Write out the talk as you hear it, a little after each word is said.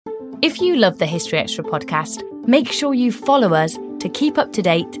If you love the History Extra podcast, make sure you follow us to keep up to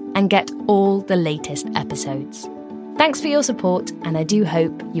date and get all the latest episodes. Thanks for your support, and I do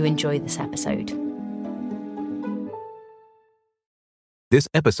hope you enjoy this episode. This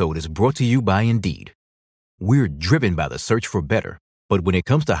episode is brought to you by Indeed. We're driven by the search for better, but when it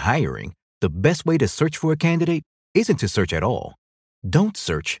comes to hiring, the best way to search for a candidate isn't to search at all. Don't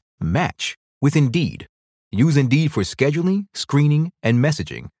search, match with Indeed. Use Indeed for scheduling, screening, and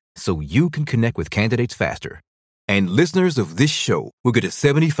messaging so you can connect with candidates faster. And listeners of this show will get a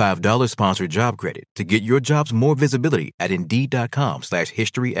 $75 sponsored job credit to get your jobs more visibility at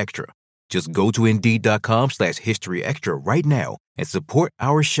Indeed.com/HistoryExtra. Just go to Indeed.com/HistoryExtra right now and support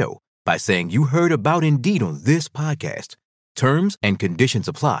our show by saying you heard about Indeed on this podcast. Terms and conditions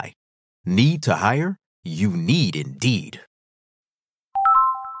apply. Need to hire? You need Indeed.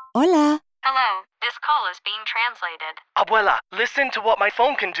 Hola. Hello, this call is being translated. Abuela, listen to what my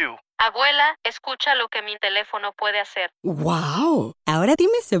phone can do. Abuela, escucha lo que mi teléfono puede hacer. ¡Wow! Ahora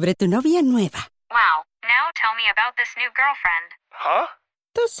dime sobre tu novia nueva. Wow, now tell me about this new girlfriend. Huh?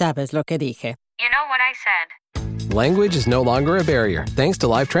 Tú sabes lo que dije. You know what I said. Language is no longer a barrier thanks to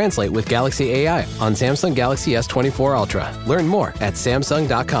Live Translate with Galaxy AI on Samsung Galaxy S24 Ultra. Learn more at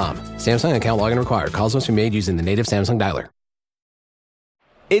Samsung.com. Samsung account login required. Calls must be made using the native Samsung dialer.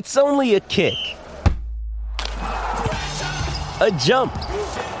 It's only a kick. A jump.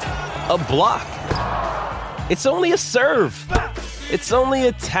 A block. It's only a serve. It's only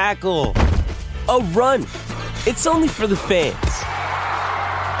a tackle. A run. It's only for the fans.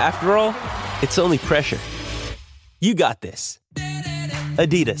 After all, it's only pressure. You got this.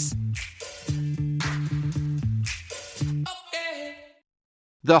 Adidas.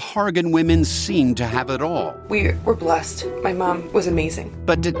 The Hargan women seemed to have it all. We were blessed. My mom was amazing.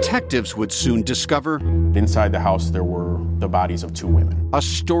 But detectives would soon discover inside the house there were the bodies of two women. A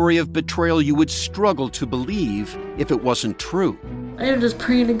story of betrayal you would struggle to believe if it wasn't true. I am just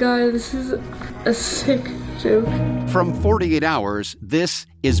praying to God, this is a sick joke. From 48 Hours, this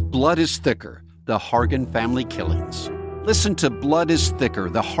is Blood is Thicker, the Hargan family killings. Listen to Blood is Thicker,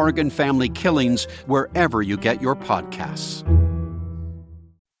 the Hargan family killings, wherever you get your podcasts.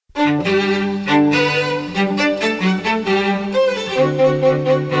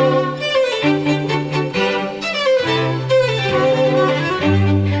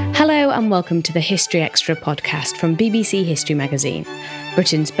 Hello and welcome to the History Extra podcast from BBC History Magazine,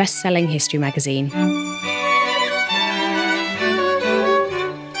 Britain's best-selling history magazine.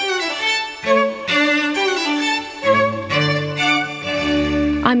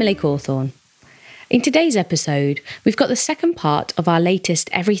 I'm Millie Cawthorne. In today's episode, we've got the second part of our latest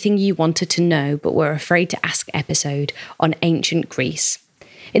Everything You Wanted to Know But Were Afraid to Ask episode on ancient Greece.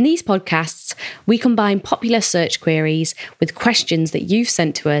 In these podcasts, we combine popular search queries with questions that you've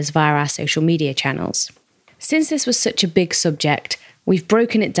sent to us via our social media channels. Since this was such a big subject, we've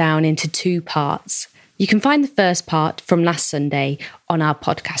broken it down into two parts. You can find the first part from last Sunday on our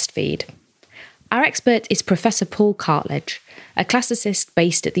podcast feed. Our expert is Professor Paul Cartledge, a classicist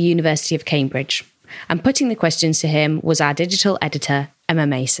based at the University of Cambridge. And putting the questions to him was our digital editor, Emma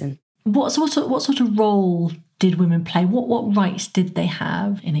Mason. What sort of role did women play? What rights did they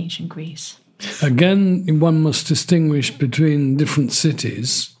have in ancient Greece? Again, one must distinguish between different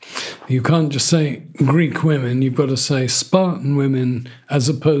cities. You can't just say Greek women, you've got to say Spartan women as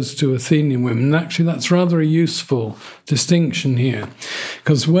opposed to Athenian women. And actually, that's rather a useful distinction here.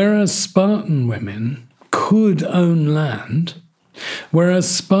 Because whereas Spartan women could own land, whereas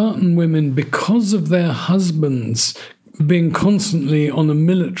Spartan women, because of their husbands being constantly on a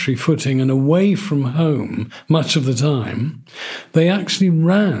military footing and away from home much of the time, they actually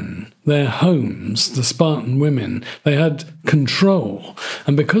ran their homes, the Spartan women. They had control.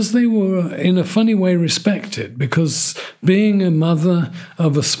 And because they were, in a funny way, respected, because being a mother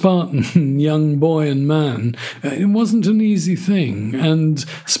of a Spartan young boy and man, it wasn't an easy thing. And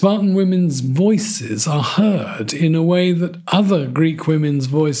Spartan women's voices are heard in a way that other Greek women's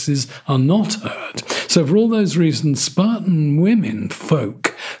voices are not heard. So for all those reasons, Spartan women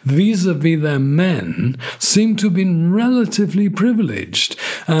folk, vis-a-vis their men, seem to have been relatively privileged.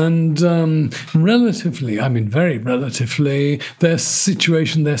 And very relatively, their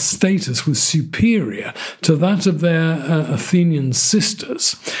situation, their status was superior to that of their Athenian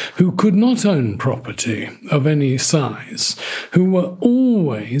sisters, who could not own property of any size, who were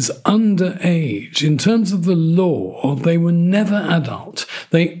always underage. In terms of the law, they were never adult.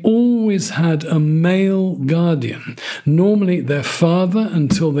 They always had a male guardian, normally their father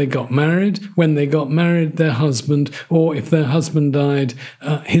until they got married. When they got married, their husband, or if their husband died,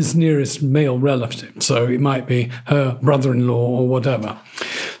 his nearest male relative. So it might be her brother-in-law or whatever.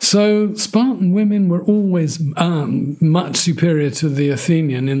 So Spartan women were always much superior to the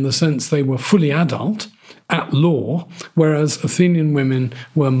Athenian in the sense they were fully adult at law, whereas Athenian women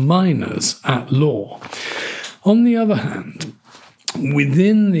were minors at law. On the other hand,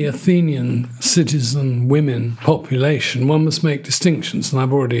 within the Athenian citizen women population, one must make distinctions. And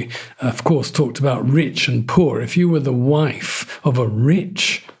I've already, of course, talked about rich and poor. If you were the wife of a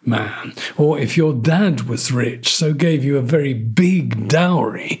rich man, or if your dad was rich, so gave you a very big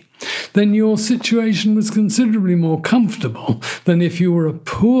dowry, then your situation was considerably more comfortable than if you were a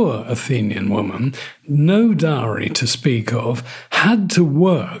poor Athenian woman, no dowry to speak of, had to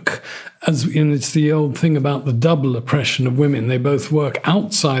work, and it's the old thing about the double oppression of women. They both work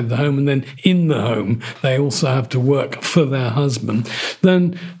outside the home and then in the home they also have to work for their husband.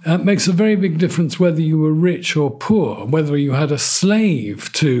 Then that makes a very big difference whether you were rich or poor, whether you had a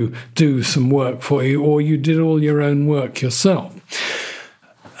slave to do some work for you or you did all your own work yourself.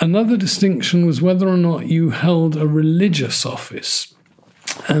 Another distinction was whether or not you held a religious office.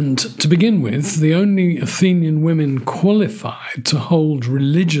 And to begin with, the only Athenian women qualified to hold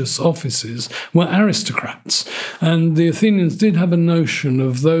religious offices were aristocrats. And the Athenians did have a notion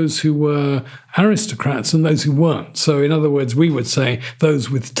of those who were aristocrats and those who weren't. So in other words, we would say those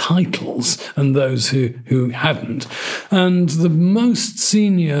with titles and those who hadn't. And the most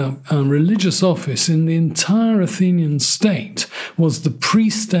senior religious office in the entire Athenian state was the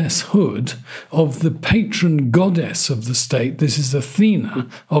priestesshood of the patron goddess of the state. This is Athena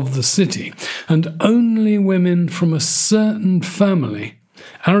of the city. And only women from a certain family,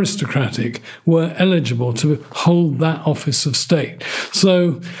 aristocratic, were eligible to hold that office of state.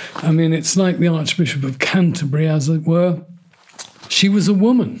 So, I mean, it's like the Archbishop of Canterbury, as it were. She was a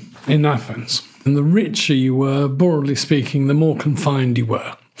woman in Athens. And the richer you were, broadly speaking, the more confined you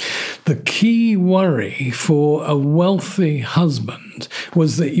were. The key worry for a wealthy husband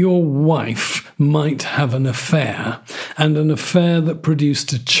was that your wife might have an affair, and an affair that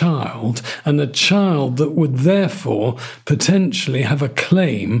produced a child, and a child that would therefore potentially have a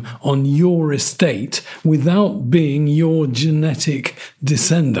claim on your estate without being your genetic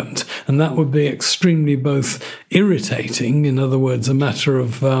descendant. And that would be extremely both irritating, in other words, a matter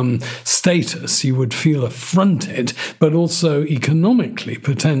of status, you would feel affronted, but also economically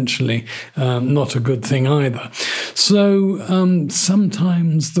potentially not a good thing either. So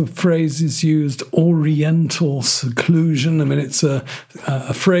sometimes the phrase is used, oriental seclusion. I mean, it's a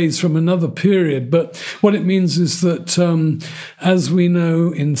phrase from another period, but what it means is that, as we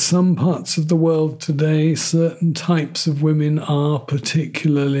know, in some parts of the world today, certain types of women are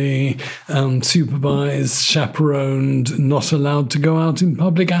particularly supervised, chaperoned, not allowed to go out in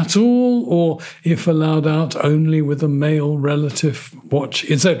public at all, or if allowed out, only with a male relative watch,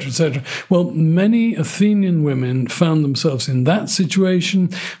 etc., etc. Well, many Athenian women found themselves in that situation,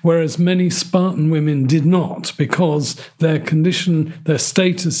 whereas many Spartan women did not, because their condition, their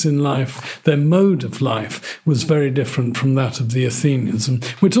status in life, their mode of life was very different from that of the Athenians.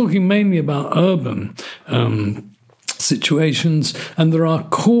 And we're talking mainly about urban situations, and there are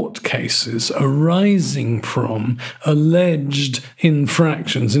court cases arising from alleged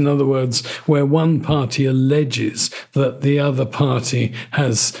infractions. In other words, where one party alleges that the other party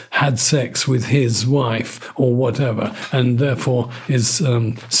has had sex with his wife or whatever, and therefore is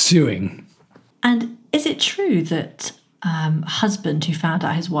suing. And is it true that a husband who found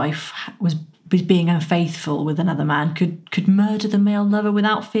out his wife was being unfaithful with another man could murder the male lover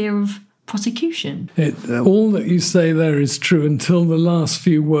without fear of prosecution? All that you say there is true until the last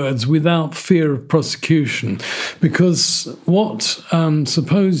few words, without fear of prosecution. Because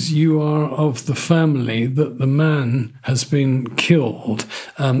suppose you are of the family that the man has been killed,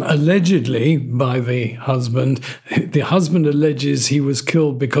 allegedly by the husband. The husband alleges he was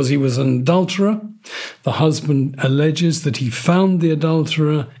killed because he was an adulterer. The husband alleges that he found the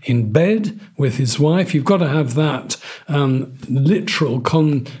adulterer in bed with his wife. You've got to have that literal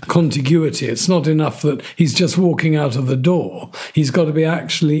contiguity. It's not enough that he's just walking out of the door. He's got to be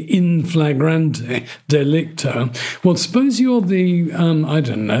actually in flagrante delicto. Well, suppose you're the,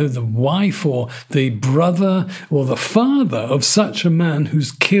 the wife or the brother or the father of such a man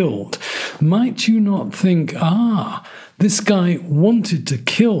who's killed. Might you not think, this guy wanted to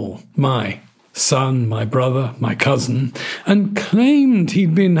kill my son, my brother, my cousin, and claimed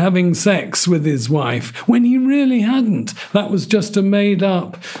he'd been having sex with his wife when he really hadn't. That was just a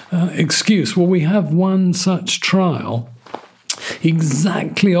made-up excuse. Well, we have one such trial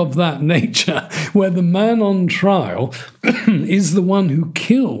exactly of that nature, where the man on trial is the one who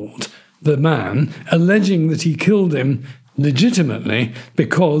killed the man, alleging that he killed him legitimately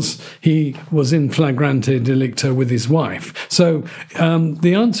because he was in flagrante delicto with his wife. So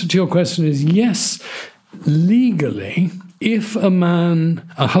the answer to your question is yes, legally, if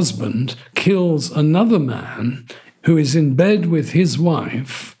a husband, kills another man who is in bed with his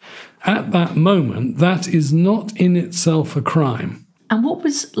wife, at that moment, that is not in itself a crime. And what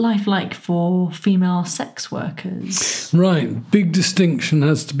was life like for female sex workers? Right, big distinction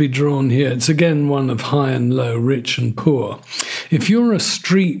has to be drawn here. It's again one of high and low, rich and poor. If you're a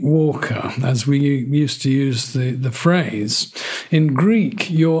street walker, as we used to use the phrase, in Greek,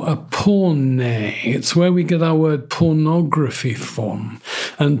 you're a porne. It's where we get our word pornography from.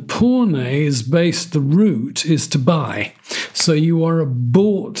 And porne is based, the root is to buy. So you are a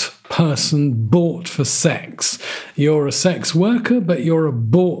bought person, bought for sex. You're a sex worker, but you're a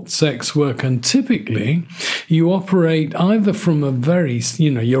bought sex worker. And typically, you operate either from a very,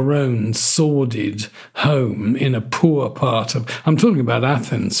 your own sordid home in a poor part of, I'm talking about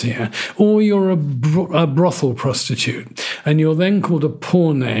Athens here, or you're a brothel prostitute. And you're then called a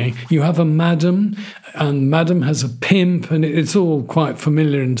porne. You have a madam, and madam has a pimp, and it's all quite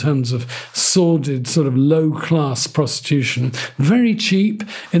familiar in terms of sordid, sort of low-class prostitution. Very cheap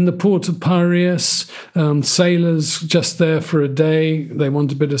in the port of Piraeus. Sailors just there for a day. They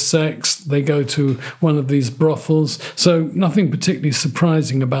want a bit of sex. They go to one of these brothels. So nothing particularly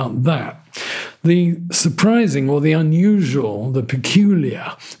surprising about that. The surprising or the unusual, the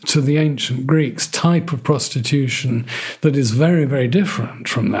peculiar to the ancient Greeks type of prostitution that is very, very different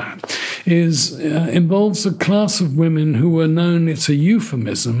from that involves a class of women who were known, it's a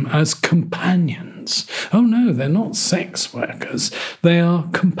euphemism, as companions. Oh no, they're not sex workers, they are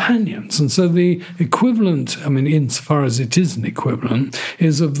companions. And so the equivalent, insofar as it is an equivalent,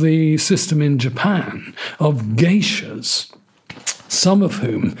 is of the system in Japan of geishas, some of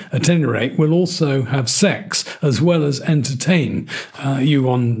whom, at any rate, will also have sex as well as entertain you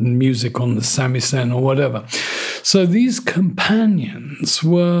on music on the samisen or whatever. So these companions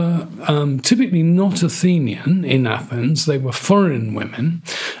were typically not Athenian in Athens. They were foreign women,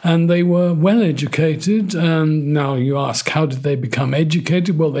 and they were well educated. Now you ask, how did they become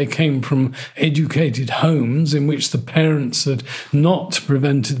educated? Well, they came from educated homes in which the parents had not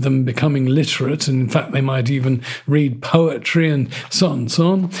prevented them becoming literate, and in fact they might even read poetry and so on and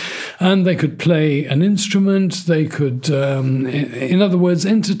so on. And they could play an instrument. They could, in other words,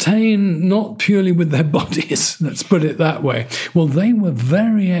 entertain not purely with their bodies. Let's put it that way. Well, they were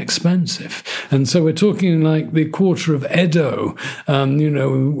very expensive. And so we're talking like the quarter of Edo,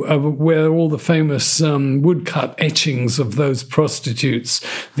 where all the famous woodcut etchings of those prostitutes,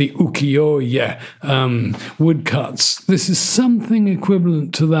 the ukiyo-ye woodcuts. This is something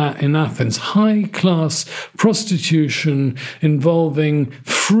equivalent to that in Athens. High-class prostitution involving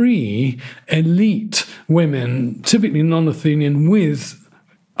free, elite women, typically non-Athenian, with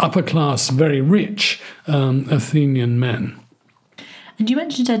upper-class, very rich Athenian men. And you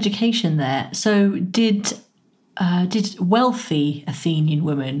mentioned education there. So did wealthy Athenian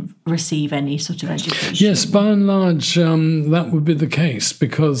women receive any sort of education? Yes, by and large, that would be the case,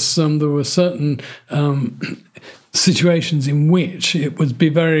 because there were certain situations in which it would be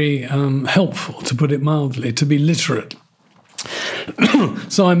very helpful, to put it mildly, to be literate.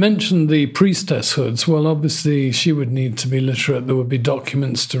 So I mentioned the priestesshoods. Well, obviously she would need to be literate. There would be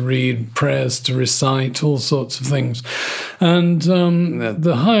documents to read, prayers to recite, all sorts of things. And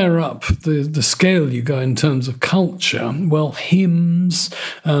the higher up the scale you go in terms of culture, well, hymns,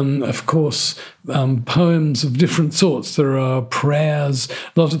 of course, poems of different sorts. There are prayers,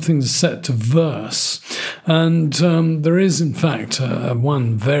 a lot of things set to verse. And there is, in fact,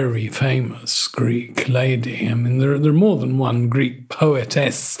 one very famous Greek lady. There are more than one Greek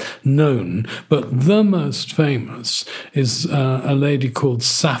poetess known, but the most famous is a lady called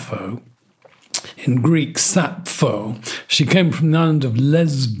Sappho. In Greek, Sappho. She came from the island of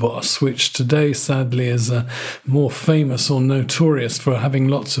Lesbos, which today, sadly, is more famous or notorious for having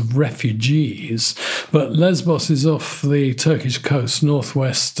lots of refugees. But Lesbos is off the Turkish coast,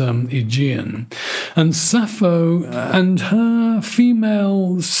 northwest Aegean. And Sappho and her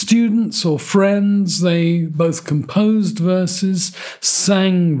female students or friends, they both composed verses,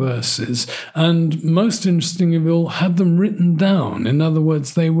 sang verses, and most interestingly of all, had them written down. In other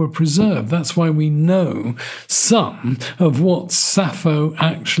words, they were preserved. That's why we know some of what Sappho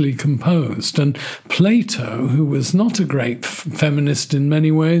actually composed. And Plato, who was not a great feminist in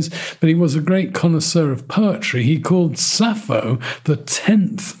many ways, but he was a great connoisseur of poetry, he called Sappho the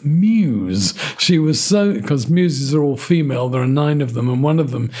 10th muse. She was so, because muses are all female, there are 9 of them, and one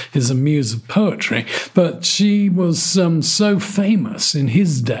of them is a muse of poetry, but she was so famous in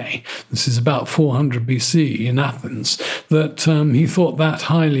his day, this is about 400 BC in Athens, that he thought that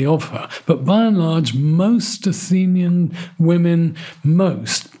highly of her. But by and large, most Athenian women,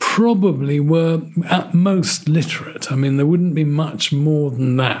 probably were at most literate. I mean, there wouldn't be much more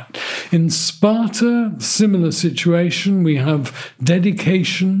than that. In Sparta, similar situation. We have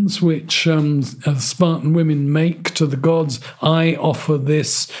dedications which Spartan women make to the gods. I offer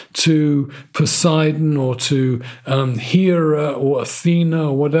this to Poseidon or to Hera or Athena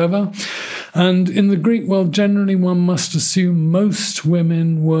or whatever. And in the Greek world, generally one must assume most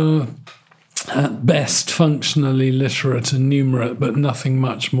women were at best functionally literate and numerate, but nothing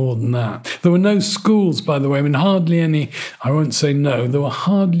much more than that. There were no schools, by the way. I mean, hardly any, I won't say no, there were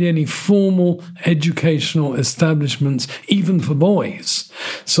hardly any formal educational establishments, even for boys.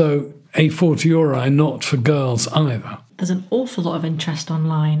 So a fortiori, not for girls either. There's an awful lot of interest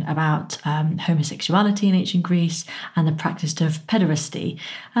online about homosexuality in ancient Greece and the practice of pederasty.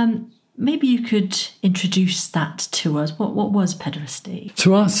 Maybe you could introduce that to us. What was pederasty?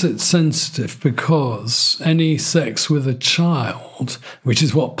 To us, it's sensitive because any sex with a child, which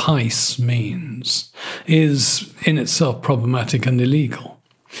is what pais means, is in itself problematic and illegal.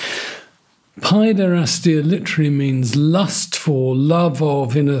 Paiderastia literally means lust for, love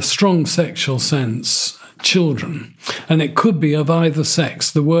of, in a strong sexual sense, children. And it could be of either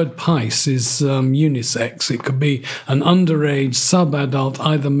sex. The word pais is unisex. It could be an underage, sub-adult,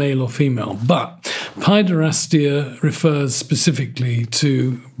 either male or female. But paiderastia refers specifically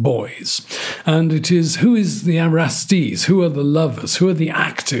to boys. And it is, who is the arastes? Who are the lovers? Who are the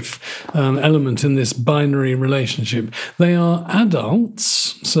active element in this binary relationship? They are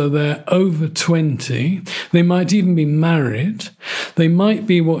adults, so they're over 20. They might even be married. They might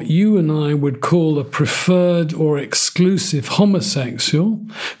be what you and I would call a preferred or exclusive homosexual,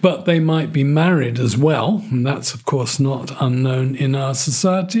 but they might be married as well, and that's, of course, not unknown in our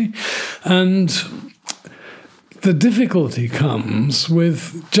society. And the difficulty comes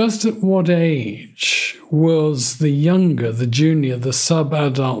with just at what age was the younger, the junior, the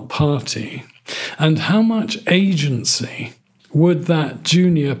sub-adult party, and how much agency would that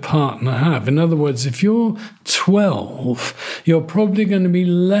junior partner have? In other words, if you're 12, you're probably going to be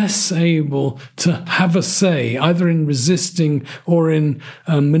less able to have a say, either in resisting or in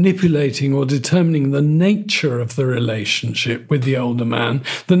manipulating or determining the nature of the relationship with the older man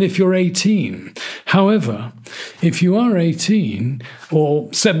than if you're 18. However, if you are 18 or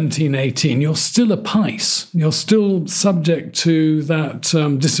 17, 18, you're still a pais. You're still subject to that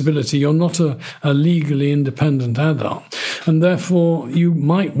disability. You're not a legally independent adult. And therefore, you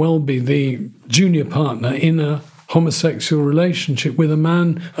might well be the junior partner in a homosexual relationship with a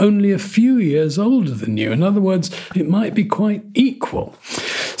man only a few years older than you. In other words, it might be quite equal.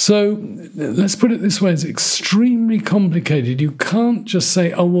 So let's put it this way, it's extremely complicated. You can't just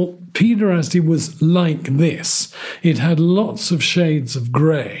say, oh, well, pederasty was like this. It had lots of shades of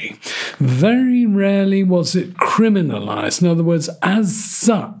grey. Very rarely was it criminalised. In other words, as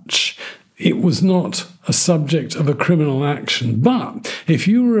such, it was not a subject of a criminal action. But if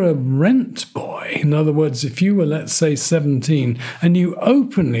you were a rent boy, in other words, if you were, let's say, 17, and you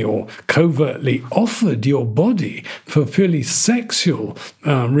openly or covertly offered your body for purely sexual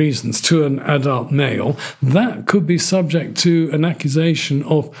reasons to an adult male, that could be subject to an accusation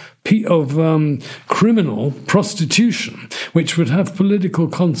of criminal prostitution, which would have political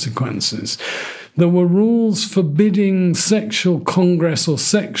consequences. There were rules forbidding sexual congress or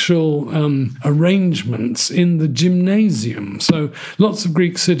sexual arrangements in the gymnasium. So lots of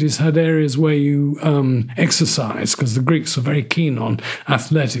Greek cities had areas where you exercise, because the Greeks were very keen on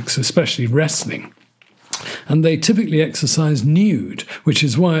athletics, especially wrestling. And they typically exercise nude, which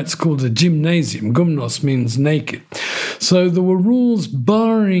is why it's called a gymnasium. Gymnos means naked. So there were rules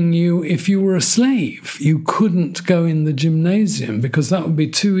barring you if you were a slave. You couldn't go in the gymnasium because that would be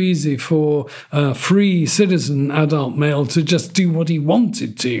too easy for a free citizen adult male to just do what he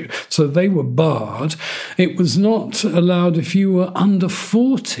wanted to. So they were barred. It was not allowed if you were under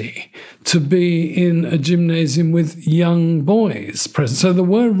 40 to be in a gymnasium with young boys present. So there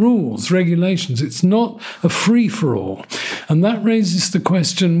were rules, regulations. It's not a free-for-all. And that raises the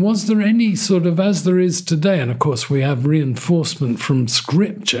question, was there any sort of, as there is today, and of course we have reinforcement from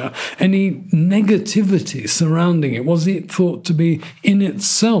Scripture, any negativity surrounding it? Was it thought to be in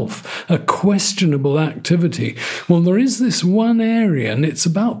itself a questionable activity? Well, there is this one area, and it's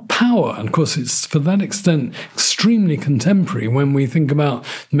about power. And of course, it's for that extent extremely contemporary when we think about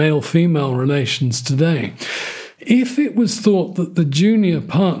male-female relations today. If it was thought that the junior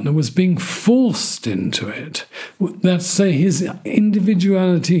partner was being forced into it, let's say his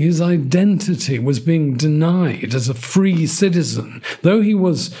individuality, his identity was being denied as a free citizen, though he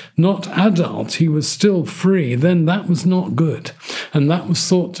was not adult, he was still free, then that was not good. And that was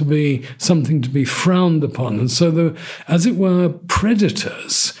thought to be something to be frowned upon. And so there, as it were,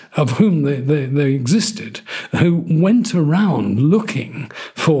 predators, of whom they existed, who went around looking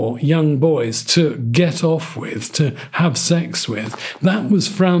for young boys to get off with, to have sex with. That was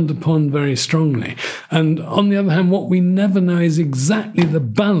frowned upon very strongly. And on the other hand, what we never know is exactly the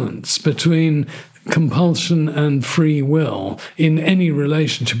balance between compulsion and free will in any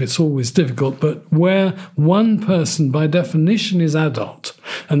relationship. It's always difficult, but where one person by definition is adult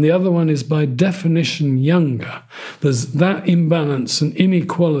and the other one is by definition younger, there's that imbalance and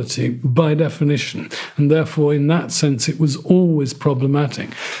inequality by definition, and therefore in that sense it was always problematic.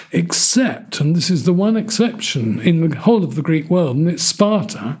 Except, and this is the one exception in the whole of the Greek world, and it's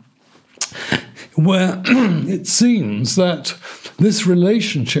Sparta, where it seems that this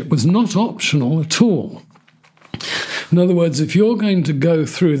relationship was not optional at all. In other words, if you're going to go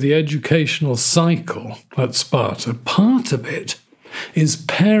through the educational cycle at Sparta, part of it is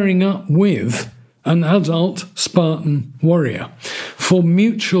pairing up with an adult Spartan warrior for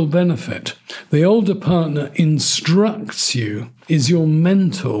mutual benefit. The older partner instructs you, is your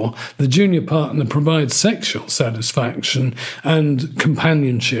mentor. The junior partner provides sexual satisfaction and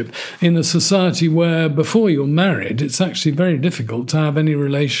companionship in a society where before you're married, it's actually very difficult to have any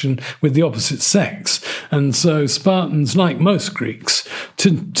relation with the opposite sex. And so Spartans, like most Greeks,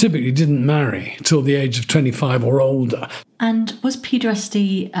 typically didn't marry till the age of 25 or older. And was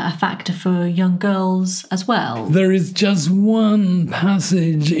pederasty a factor for young girls as well? There is just one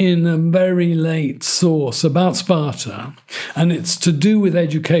passage in a very late source about Sparta, and it's to do with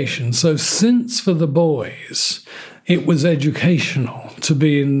education. So since for the boys it was educational to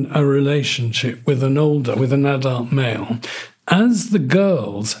be in a relationship with an adult male, as the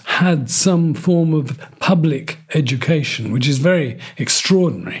girls had some form of public education, which is very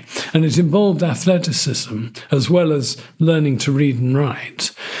extraordinary, and it involved athleticism as well as learning to read and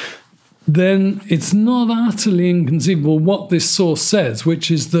write, then it's not utterly inconceivable what this source says,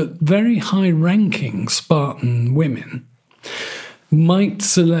 which is that very high-ranking Spartan women might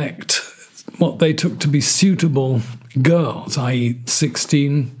select what they took to be suitable girls, i.e.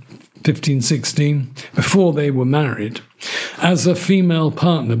 15, 16, before they were married, as a female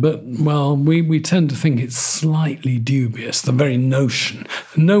partner. But, well, we tend to think it's slightly dubious, the very notion.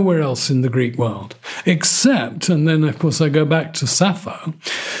 Nowhere else in the Greek world. Except, and then, of course, I go back to Sappho,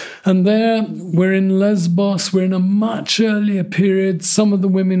 and there we're in Lesbos, we're in a much earlier period. Some of the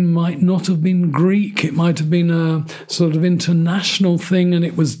women might not have been Greek. It might have been a sort of international thing, and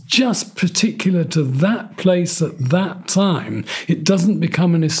it was just particular to that place at that time. It doesn't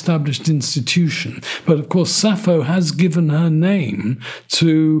become an established institution. But, of course, Sappho has given her name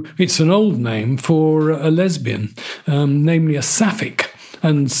to, it's an old name for a lesbian, namely a Sapphic.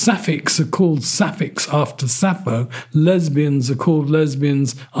 And Sapphics are called Sapphics after Sappho. Lesbians are called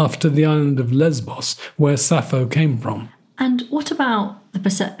lesbians after the island of Lesbos, where Sappho came from. And what about the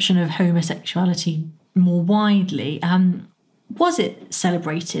perception of homosexuality more widely? Was it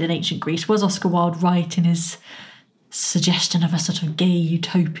celebrated in ancient Greece? Was Oscar Wilde right in his suggestion of a sort of gay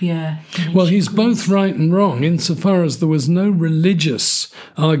utopia? Well, he's both right and wrong, insofar as there was no religious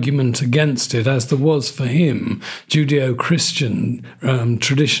argument against it, as there was for him. Judeo-Christian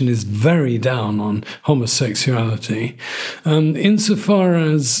tradition is very down on homosexuality. Insofar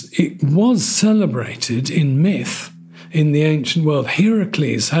as it was celebrated in myth, in the ancient world,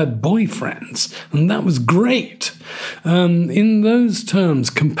 Heracles had boyfriends, and that was great. In those terms,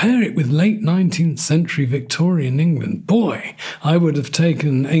 compare it with late 19th century Victorian England. Boy, I would have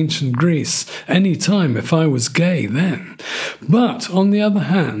taken ancient Greece any time if I was gay then. But on the other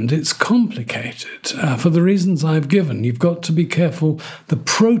hand, it's complicated for the reasons I've given. You've got to be careful. The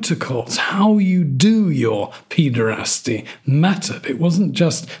protocols, how you do your pederasty mattered. It wasn't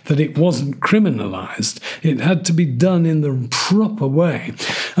just that it wasn't criminalized. It had to be done done in the proper way.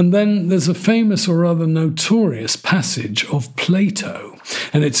 And then there's a famous or rather notorious passage of Plato,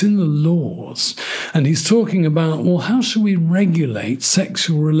 and it's in the Laws. And he's talking about, well, how should we regulate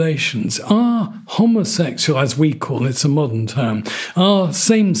sexual relations? Are homosexual, as we call it, it's a modern term, are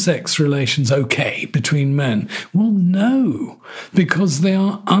same-sex relations okay between men? Well, no, because they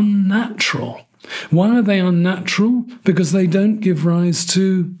are unnatural. Why are they unnatural? Because they don't give rise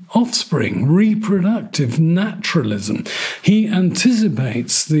to offspring, reproductive naturalism. He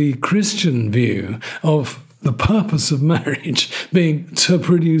anticipates the Christian view of the purpose of marriage being to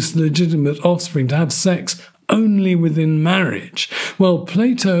produce legitimate offspring, to have sex only within marriage. Well,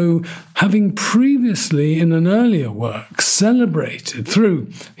 Plato, having previously in an earlier work celebrated through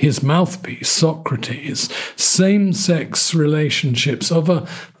his mouthpiece, Socrates, same-sex relationships of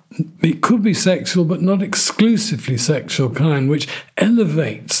it could be sexual, but not exclusively sexual kind, which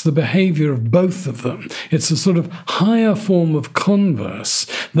elevates the behavior of both of them. It's a sort of higher form of converse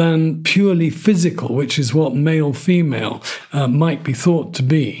than purely physical, which is what male-female might be thought to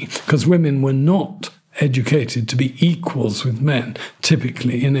be, because women were not educated to be equals with men,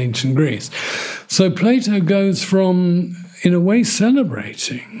 typically in ancient Greece. So Plato goes from, in a way,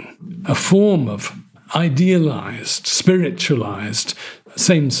 celebrating a form of idealized, spiritualized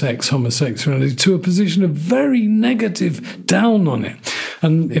same-sex homosexuality to a position of very negative down on it.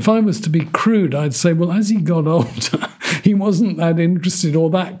 And if I was to be crude, I'd say, well, as he got older, he wasn't that interested or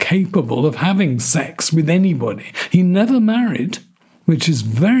that capable of having sex with anybody. He never married, which is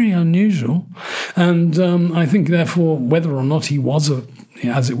very unusual. And I think, therefore, whether or not he was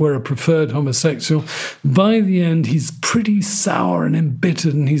as it were, a preferred homosexual, by the end he's pretty sour and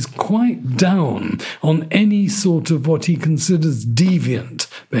embittered, and he's quite down on any sort of what he considers deviant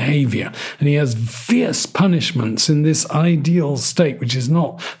behaviour. And he has fierce punishments in this ideal state, which is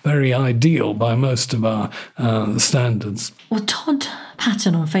not very ideal by most of our standards. Well, Todd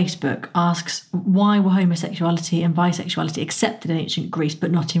Patton on Facebook asks, why were homosexuality and bisexuality accepted in ancient Greece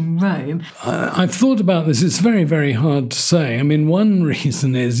but not in Rome? I've thought about this. It's very, very hard to say. I mean, one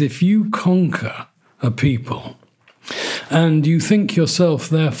reason is if you conquer a people and you think yourself,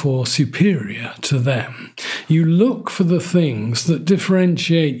 therefore, superior to them, you look for the things that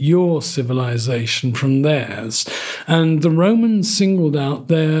differentiate your civilization from theirs. And the Romans singled out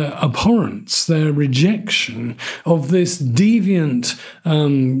their abhorrence, their rejection of this deviant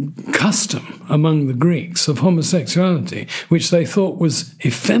custom among the Greeks of homosexuality, which they thought was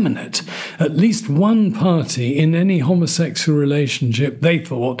effeminate. At least one party in any homosexual relationship, they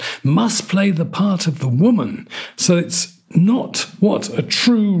thought, must play the part of the woman. So it's not what a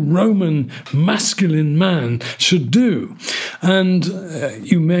true Roman masculine man should do. And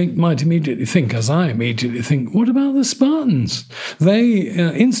you might immediately think, as I immediately think, what about the Spartans? They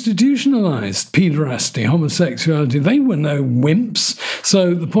institutionalized pederasty, homosexuality. They were no wimps.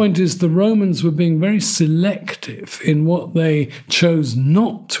 So the point is the Romans were being very selective in what they chose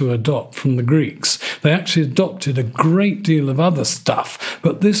not to adopt from the Greeks. They actually adopted a great deal of other stuff,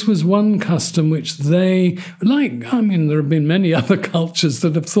 but this was one custom which they, there have been many other cultures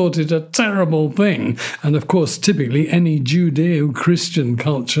that have thought it a terrible thing. And of course, typically any Judeo-Christian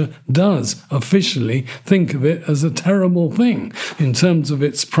culture does officially think of it as a terrible thing in terms of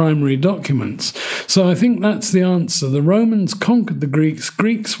its primary documents. So I think that's the answer. The Romans conquered the Greeks.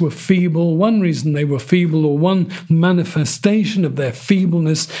 Greeks were feeble. One reason they were feeble, or one manifestation of their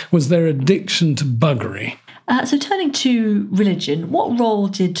feebleness, was their addiction to buggery. So turning to religion, what role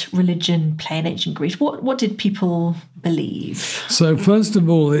did religion play in ancient Greece? What did people believe? So first of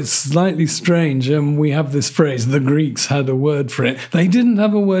all, it's slightly strange. We have this phrase, the Greeks had a word for it. They didn't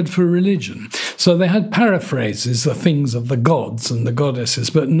have a word for religion. So they had paraphrases, the things of the gods and the goddesses,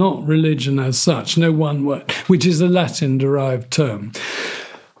 but not religion as such, no one word, which is a Latin-derived term.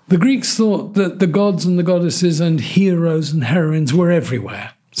 The Greeks thought that the gods and the goddesses and heroes and heroines were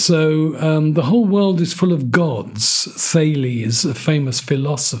everywhere. So the whole world is full of gods, Thales, a famous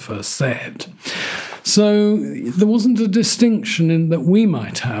philosopher, said. So there wasn't a distinction that we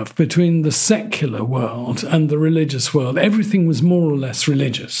might have between the secular world and the religious world. Everything was more or less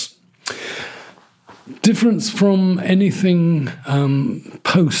religious. Difference from anything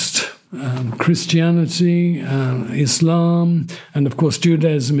post-Christianity, Islam, and of course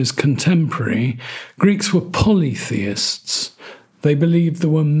Judaism is contemporary. Greeks were polytheists. They believed there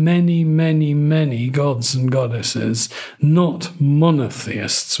were many, many, many gods and goddesses, not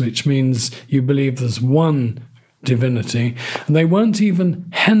monotheists, which means you believe there's one divinity. And they weren't even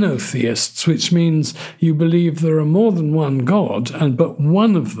henotheists, which means you believe there are more than one god, but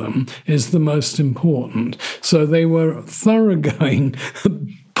one of them is the most important. So they were thoroughgoing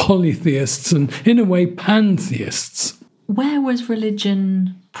polytheists and, in a way, pantheists. Where was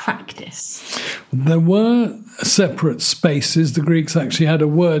religion practiced? There were separate spaces. The Greeks actually had a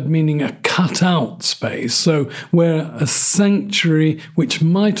word meaning a cut-out space, so where a sanctuary, which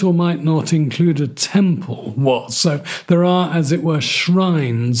might or might not include a temple, was. So there are, as it were,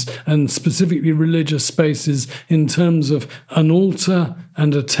 shrines and specifically religious spaces in terms of an altar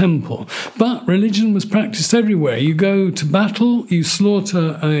and a temple. But religion was practiced everywhere. You go to battle, you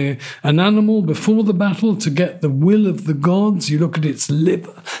slaughter an animal before the battle to get the will of the gods. You look at its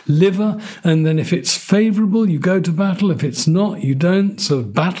liver, and then if it's favourable, you go to battle. If it's not, you don't. So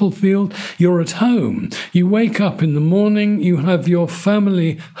battlefield, you're at home. You wake up in the morning, you have your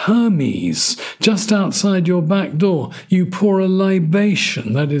family Hermes just outside your back door. You pour a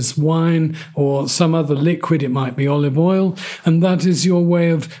libation, that is wine or some other liquid, it might be olive oil, and that is your way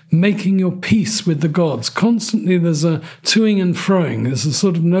of making your peace with the gods. Constantly there's a toing and froing. There's a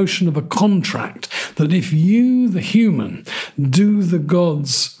sort of notion of a contract that if you, the human, do the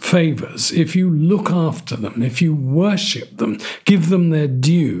gods favours, if you look after them, if you worship them, give them their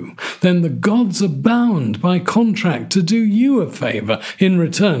due, then the gods are bound by contract to do you a favour in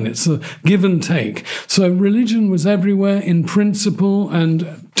return. It's a give and take. So religion was everywhere in principle,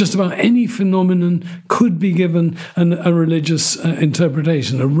 and just about any phenomenon could be given a religious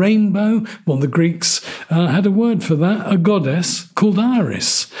interpretation. A rainbow, well, the Greeks had a word for that, a goddess called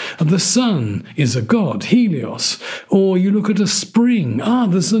Iris. The sun is a god, Helios. Or you look at a spring,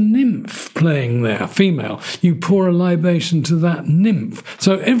 there's a nymph playing there, female. You pour a libation to that nymph.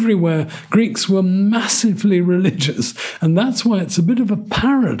 So everywhere, Greeks were massively religious. And that's why it's a bit of a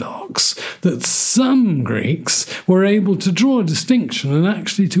paradox that some Greeks were able to draw a distinction and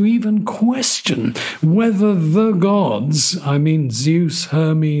actually to even question whether the gods, I mean Zeus,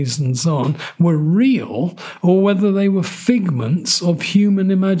 Hermes and so on, were real or whether they were figments of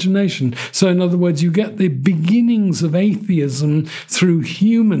human imagination. So in other words, you get the beginnings of atheism through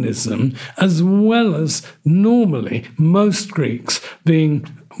humanism, as well as normally most Greeks being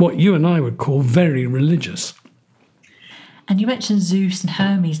what you and I would call very religious. And you mentioned Zeus and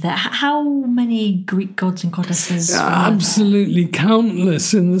Hermes there. How many Greek gods and goddesses? Absolutely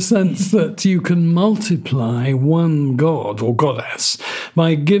countless, in the sense that you can multiply one god or goddess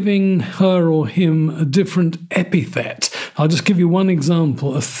by giving her or him a different epithet. I'll just give you one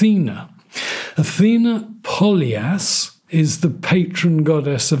example. Athena. Athena Polias is the patron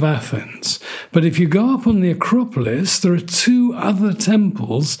goddess of Athens. But if you go up on the Acropolis, there are two other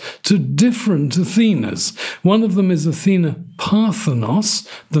temples to different Athenas. One of them is Athena Parthenos,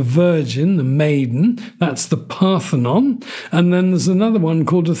 the virgin, the maiden. That's the Parthenon. And then there's another one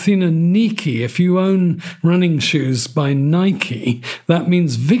called Athena Nike. If you own running shoes by Nike, that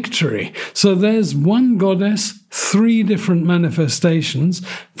means victory. So there's one goddess, three different manifestations.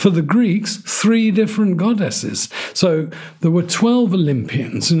 For the Greeks, three different goddesses. So there were 12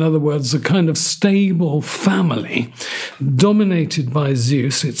 Olympians, in other words, a kind of stable family dominated by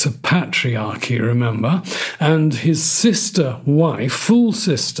Zeus. It's a patriarchy, remember, and his sister wife, full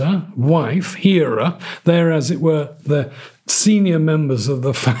sister wife, Hera. They're, as it were, the senior members of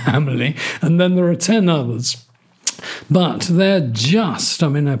the family, and then there are 10 others. But they're just,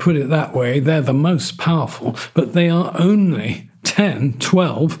 I put it that way, they're the most powerful, but they are only 10,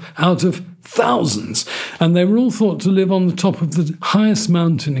 12 out of thousands. And they were all thought to live on the top of the highest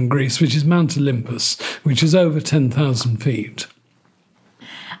mountain in Greece, which is Mount Olympus, which is over 10,000 feet.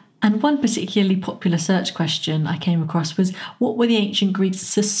 And one particularly popular search question I came across was, what were the ancient Greeks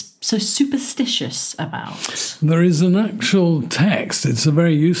so superstitious about? There is an actual text. It's a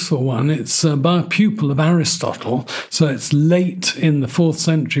very useful one. It's by a pupil of Aristotle. So it's late in the 4th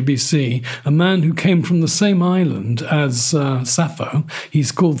century BC. A man who came from the same island as Sappho.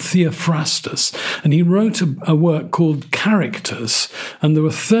 He's called Theophrastus. And he wrote a work called Characters. And there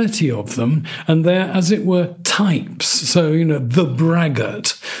were 30 of them. And they're, as it were, types. So, the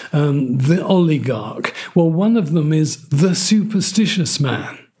braggart, the oligarch. Well, one of them is the superstitious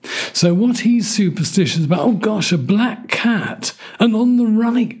man. So what he's superstitious about, oh gosh, a black cat, and on the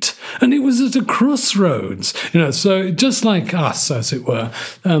right, and it was at a crossroads, so just like us, as it were,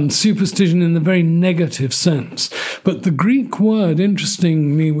 superstition in the very negative sense. But the Greek word,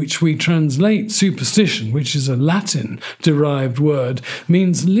 interestingly, which we translate superstition, which is a Latin-derived word,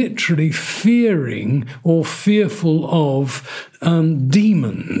 means literally fearing or fearful of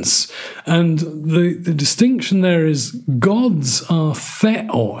demons. And the distinction there is gods are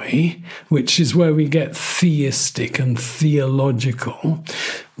theoi, which is where we get theistic and theological.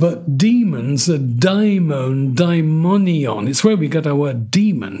 but demons are daimonion. It's where we get our word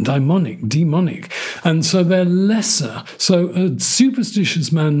demon, demonic. And so they're lesser. So a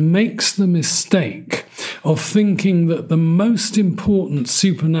superstitious man makes the mistake of thinking that the most important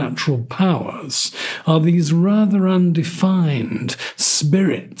supernatural powers are these rather undefined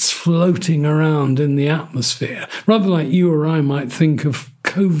spirits floating around in the atmosphere, rather like you or I might think of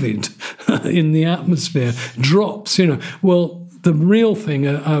COVID in the atmosphere, drops, Well, the real thing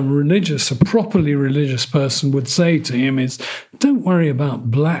a properly religious person would say to him is, don't worry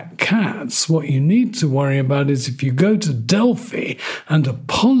about black cats. What you need to worry about is if you go to Delphi and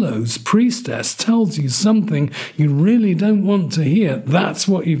Apollo's priestess tells you something you really don't want to hear, that's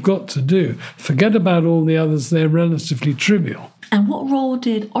what you've got to do. Forget about all the others, they're relatively trivial. And what role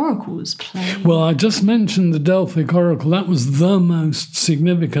did oracles play? Well, I just mentioned the Delphic oracle. That was the most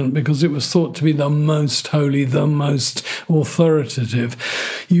significant because it was thought to be the most holy, the most authoritative.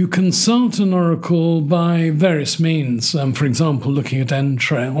 You consult an oracle by various means, for example, looking at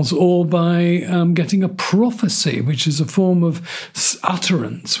entrails, or by getting a prophecy, which is a form of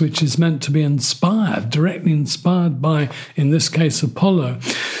utterance, which is meant to be inspired, directly inspired by, in this case, Apollo.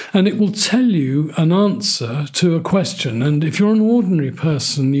 And it will tell you an answer to a question. And if you're an ordinary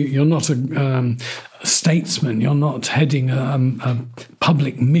person, you're not a statesman, you're not heading a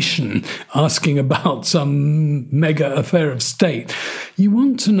public mission asking about some mega affair of state. You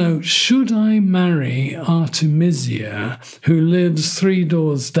want to know, should I marry Artemisia, who lives 3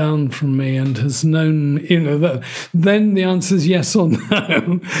 doors down from me and has known, then the answer is yes or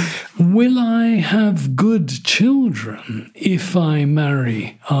no. Will I have good children if I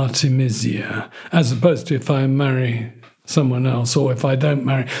marry Artemisia, as opposed to if I marry someone else, or if I don't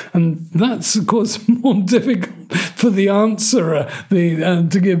marry? And that's, of course, more difficult for the answerer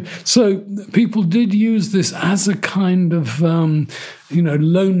to give. So people did use this as a kind of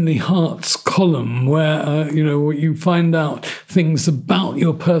Lonely Hearts column where, you find out things about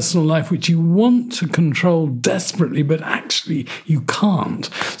your personal life which you want to control desperately, but actually you can't.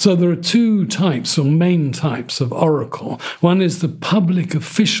 So there are 2 types or main types of oracle. One is the public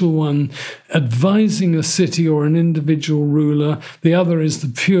official one advising a city or an individual ruler. The other is the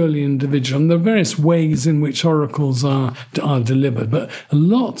purely individual. And there are various ways in which oracles are delivered. But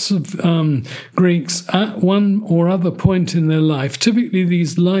lots of Greeks at one or other point in their life, typically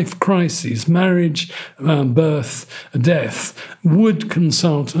these life crises, marriage, birth, death, would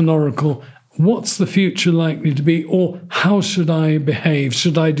consult an oracle. What's the future likely to be? Or how should I behave?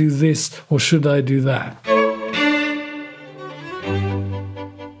 Should I do this or should I do that?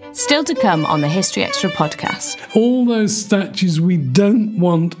 Still to come on the History Extra podcast. All those statues we don't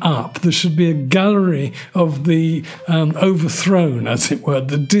want up. There should be a gallery of the overthrown, as it were,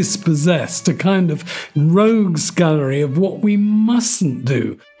 the dispossessed, a kind of rogues gallery of what we mustn't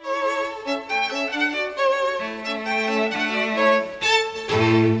do.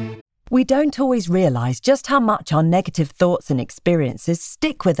 We don't always realise just how much our negative thoughts and experiences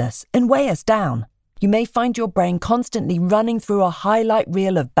stick with us and weigh us down. You may find your brain constantly running through a highlight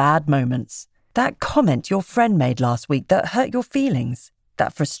reel of bad moments. That comment your friend made last week that hurt your feelings.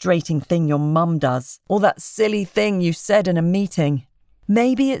 That frustrating thing your mum does. Or that silly thing you said in a meeting.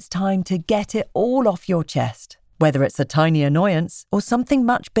 Maybe it's time to get it all off your chest. Whether it's a tiny annoyance or something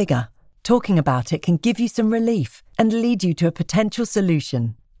much bigger. Talking about it can give you some relief and lead you to a potential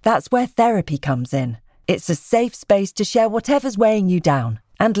solution. That's where therapy comes in. It's a safe space to share whatever's weighing you down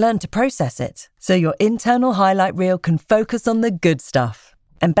and learn to process it, so your internal highlight reel can focus on the good stuff.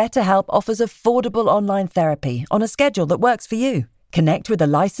 And BetterHelp offers affordable online therapy on a schedule that works for you. Connect with a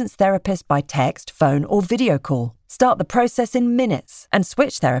licensed therapist by text, phone, or video call. Start the process in minutes and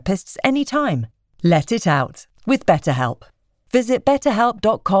switch therapists anytime. Let it out with BetterHelp. Visit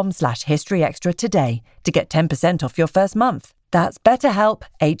betterhelp.com/historyextra today to get 10% off your first month. That's BetterHelp,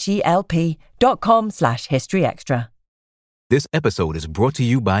 HELP.com/historyextra. This episode is brought to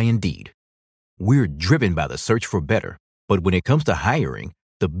you by Indeed. We're driven by the search for better, but when it comes to hiring,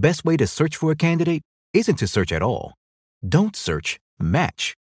 the best way to search for a candidate isn't to search at all. Don't search,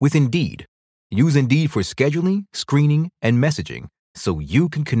 match with Indeed. Use Indeed for scheduling, screening, and messaging so you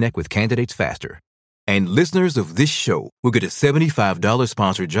can connect with candidates faster. And listeners of this show will get a $75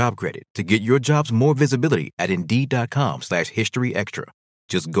 sponsored job credit to get your jobs more visibility at Indeed.com/historyextra.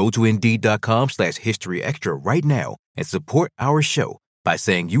 Just go to Indeed.com/historyextra right now and support our show by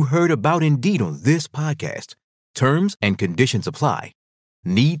saying you heard about Indeed on this podcast. Terms and conditions apply.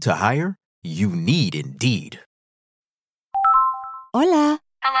 Need to hire? You need Indeed. Hola.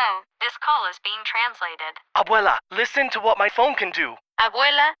 Hello, this call is being translated. Abuela, listen to what my phone can do.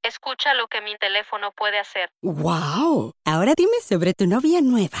 Abuela, escucha lo que mi teléfono puede hacer. ¡Wow! Ahora dime sobre tu novia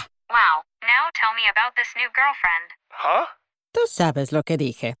nueva. Wow, now tell me about this new girlfriend. Huh? Tú sabes lo que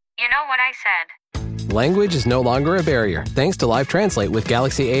dije. You know what I said. Language is no longer a barrier thanks to Live Translate with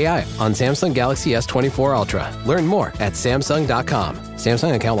Galaxy AI on Samsung Galaxy S24 Ultra. Learn more at Samsung.com.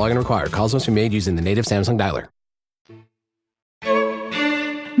 Samsung account login required. Calls must be made using the native Samsung dialer.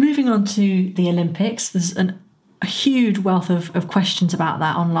 Moving on to the Olympics, there's a huge wealth of questions about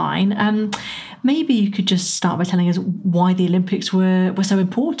that online. Maybe you could just start by telling us why the Olympics were so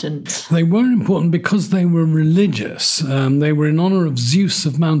important. They were important because they were religious. They were in honour of Zeus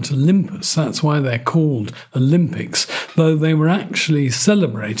of Mount Olympus. That's why they're called Olympics, though they were actually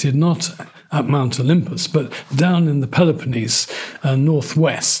celebrated not at Mount Olympus, but down in the Peloponnese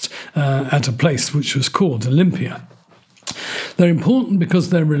northwest at a place which was called Olympia. They're important because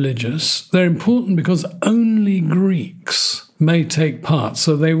they're religious. They're important because only Greeks may take part.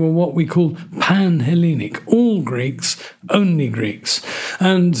 So they were what we call pan-Hellenic. All Greeks, only Greeks.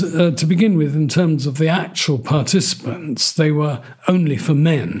 And to begin with, in terms of the actual participants, they were only for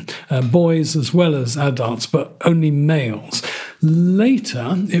men, boys as well as adults, but only males.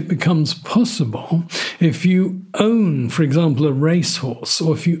 Later, it becomes possible if you own, for example, a racehorse,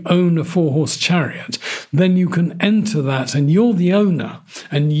 or if you own a four-horse chariot, then you can enter that and you're the owner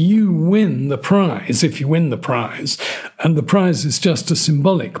and you win the prize, if you win the prize. And the prize is just a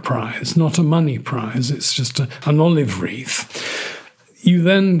symbolic prize, not a money prize. It's just an olive wreath. You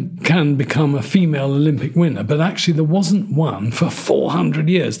then can become a female Olympic winner, but actually there wasn't one for 400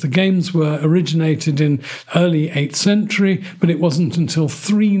 years. The Games were originated in early 8th century, but it wasn't until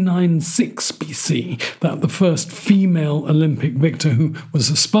 396 BC that the first female Olympic victor, who was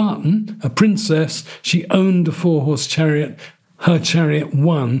a Spartan, a princess, she owned a four-horse chariot. Her chariot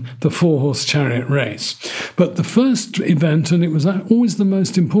won the four-horse chariot race. But the first event, and it was always the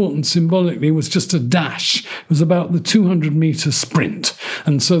most important symbolically, was just a dash. It was about the 200-metre sprint.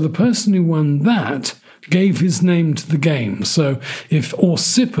 And so the person who won that gave his name to the game. So if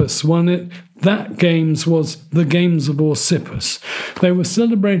Orsippus won it, that Games was the Games of Orsippus. They were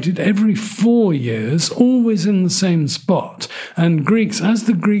celebrated every 4 years, always in the same spot. And Greeks, as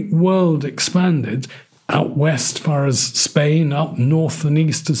the Greek world expanded, out west as far as Spain, up north and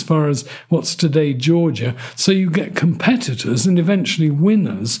east as far as what's today Georgia. So you get competitors and eventually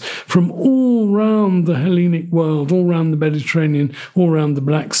winners from all round the Hellenic world, all round the Mediterranean, all round the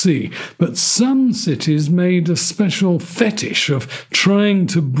Black Sea. But some cities made a special fetish of trying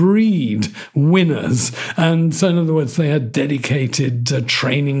to breed winners. And so in other words, they had dedicated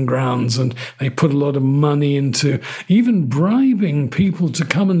training grounds, and they put a lot of money into even bribing people to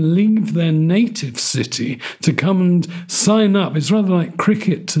come and leave their native city to come and sign up. It's rather like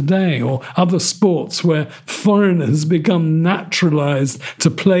cricket today or other sports where foreigners become naturalized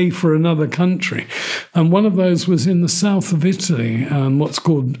to play for another country. And one of those was in the south of Italy, what's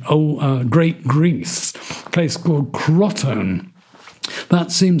called Great Greece, a place called Crotone.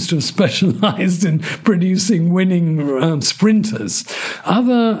 That seems to have specialised in producing winning sprinters.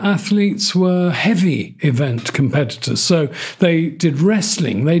 Other athletes were heavy event competitors. So they did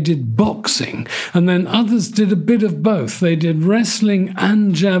wrestling, they did boxing, and then others did a bit of both. They did wrestling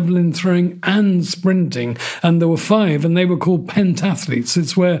and javelin throwing and sprinting, and there were 5, and they were called pentathletes.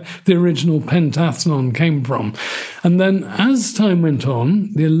 It's where the original pentathlon came from. And then as time went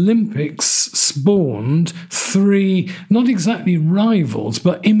on, the Olympics spawned 3, not exactly rivals,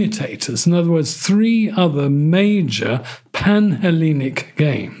 but imitators. In other words, 3 other major pan-Hellenic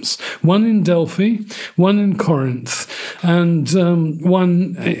games. One in Delphi, one in Corinth, and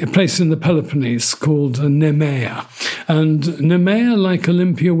one place in the Peloponnese called Nemea. And Nemea, like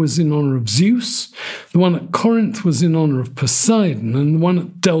Olympia, was in honour of Zeus. The one at Corinth was in honour of Poseidon, and the one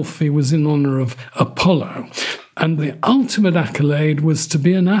at Delphi was in honour of Apollo. And the ultimate accolade was to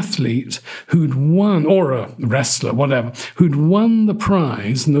be an athlete who'd won, or a wrestler, whatever, who'd won the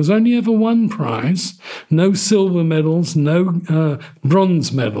prize. And there was only ever one prize, no silver medals, no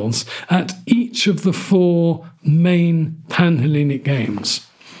bronze medals, at each of the 4 main Pan-Hellenic Games.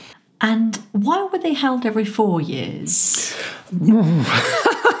 And why were they held every 4 years?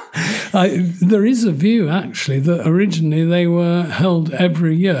 There is a view, actually, that originally they were held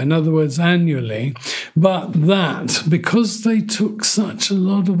every year, in other words, annually, but that because they took such a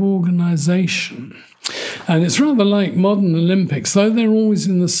lot of organisation, and it's rather like modern Olympics, though they're always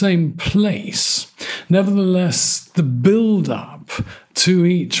in the same place, nevertheless, the build-up to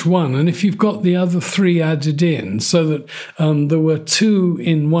each one. And if you've got the other 3 added in, so that there were 2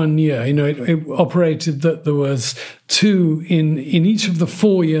 in 1 year, it operated that there was 2 in each of the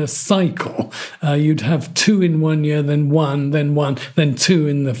 4-year cycle. You'd have 2 in 1 year, then 1, then 2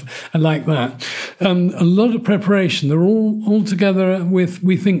 in like that. A lot of preparation. They're all together with,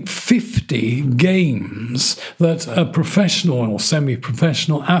 we think, 50 games that a professional or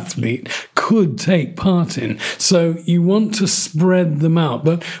semi-professional athlete could take part in. So you want to spread them out.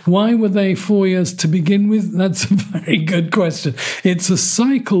 But why were they 4 years to begin with? That's a very good question. It's a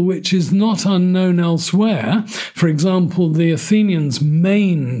cycle which is not unknown elsewhere. For example, the Athenians'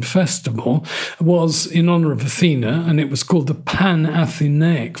 main festival was in honor of Athena, and it was called the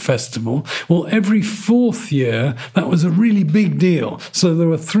Pan-Athenaic Festival. Well, every 4th year, that was a really big deal. So there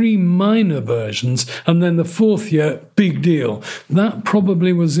were 3 minor versions, and then the 4th year, big deal. That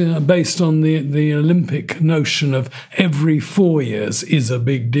probably was based on the Olympic notion of every 4 years is a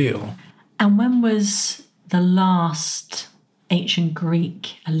big deal. And when was the last ancient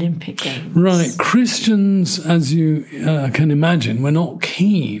Greek Olympic Games? Right. Christians, as you can imagine, were not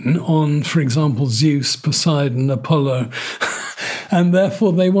keen on, for example, Zeus, Poseidon, Apollo, and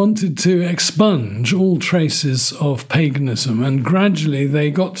therefore they wanted to expunge all traces of paganism. And gradually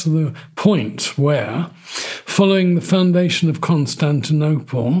they got to the point where, following the foundation of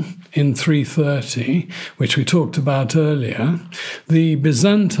Constantinople in 330, which we talked about earlier, the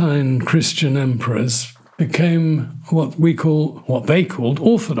Byzantine Christian emperors became what they called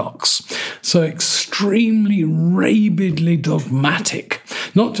Orthodox. So extremely rabidly dogmatic.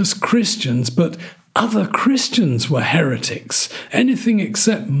 Not just Christians, but other Christians were heretics. Anything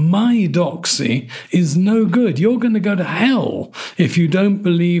except my doxy is no good. You're going to go to hell if you don't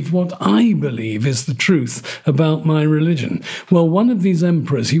believe what I believe is the truth about my religion. Well, one of these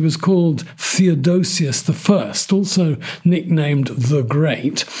emperors, he was called Theodosius I, also nicknamed the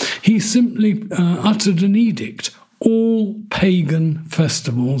Great. He simply uttered an edict. All pagan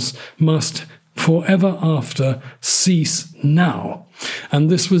festivals must forever after cease now. And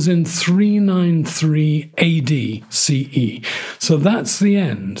this was in 393 AD CE. So that's the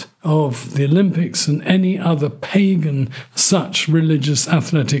end of the Olympics and any other pagan such religious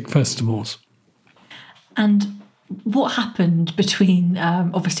athletic festivals. And what happened between,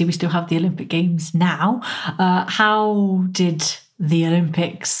 obviously we still have the Olympic Games now. How did the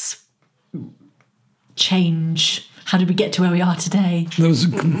Olympics change? How did we get to where we are today? There was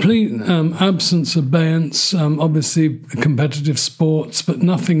a complete absence of abeyance, obviously competitive sports, but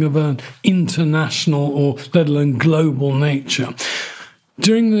nothing of an international or let alone global nature.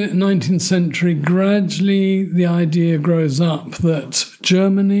 During the 19th century, gradually the idea grows up that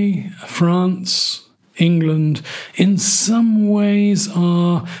Germany, France, England, in some ways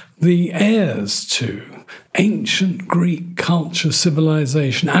are the heirs to ancient Greek culture,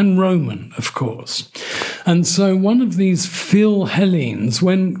 civilization, and Roman, of course. And so one of these Philhellenes,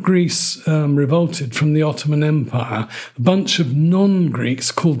 when Greece revolted from the Ottoman Empire, a bunch of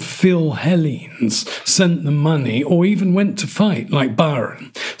non-Greeks called Philhellenes sent them money or even went to fight, like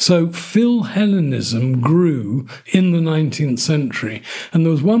Byron. So Philhellenism grew in the 19th century. And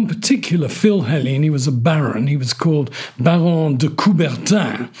there was one particular Philhellene, he was a baron, he was called Baron de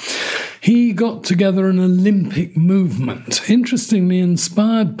Coubertin. He got together an Olympic movement, interestingly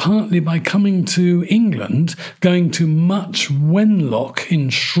inspired partly by coming to England, going to Much Wenlock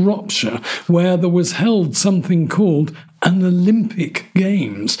in Shropshire, where there was held something called an Olympic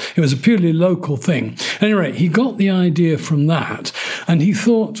Games. It was a purely local thing. Anyway, he got the idea from that, and he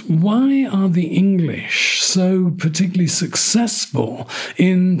thought, why are the English so particularly successful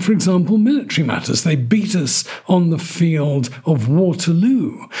in, for example, military matters? They beat us on the field of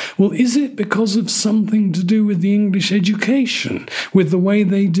Waterloo. Well, is it because of something to do with the English education, with the way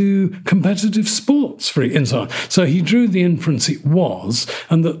they do competitive sports, and so on? So he drew the inference it was,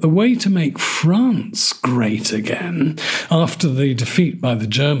 and that the way to make France great again after the defeat by the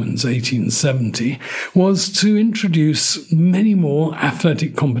Germans, 1870, was to introduce many more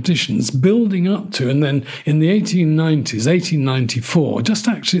athletic competitions, building up to, and then in the 1890s, 1894, just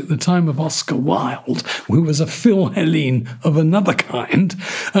actually at the time of Oscar Wilde, who was a Philhellene of another kind,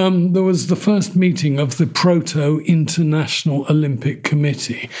 there was the first meeting of the Proto-International Olympic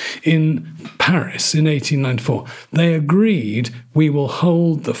Committee in Paris in 1894. They agreed we will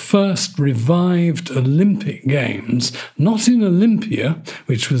hold the first revived Olympic Games, not in Olympia,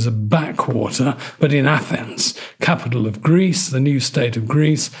 which was a backwater, but in Athens, capital of Greece, the new state of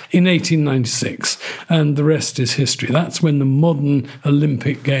Greece, in 1896. And the rest is history. That's when the modern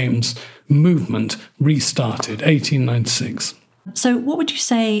Olympic Games movement restarted, 1896. So what would you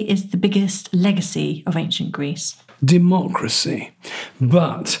say is the biggest legacy of ancient Greece? democracy,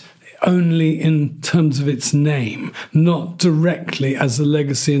 but only in terms of its name, not directly as a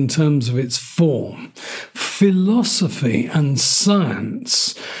legacy in terms of its form. Philosophy and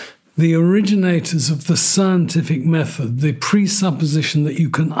science, the originators of the scientific method, the presupposition that you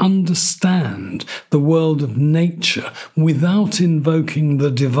can understand the world of nature without invoking the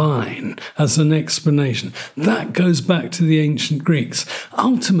divine as an explanation, that goes back to the ancient Greeks.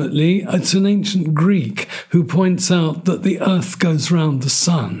 Ultimately, it's an ancient Greek who points out that the earth goes round the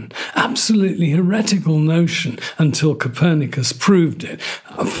sun. Absolutely heretical notion until Copernicus proved it,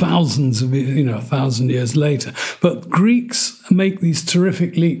 a thousand years later. But Greeks make these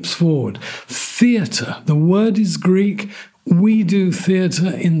terrific leaps forward. Theatre, the word is Greek. We do theatre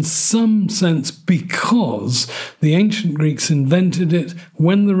in some sense because the ancient Greeks invented it.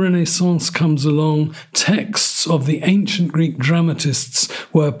 When the Renaissance comes along, texts of the ancient Greek dramatists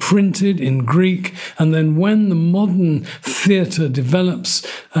were printed in Greek, and then when the modern theatre develops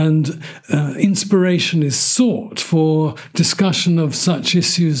and inspiration is sought for discussion of such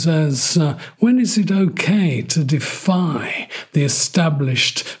issues as when is it okay to defy the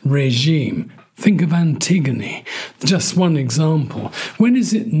established regime? Think of Antigone, just one example. When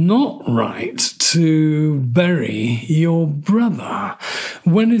is it not right to bury your brother?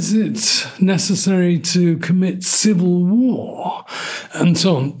 When is it necessary to commit civil war? And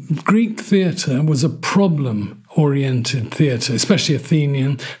so on. Greek theatre was a problem-oriented theatre, especially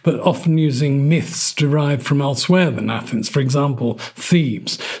Athenian, but often using myths derived from elsewhere than Athens, for example,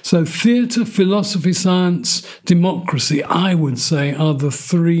 Thebes. So theatre, philosophy, science, democracy, I would say, are the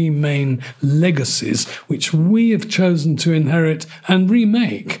three main legacies which we have chosen to inherit and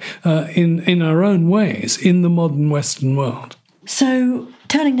remake in our own ways in the modern Western world. So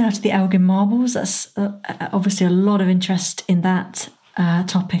turning now to the Elgin Marbles, that's obviously a lot of interest in that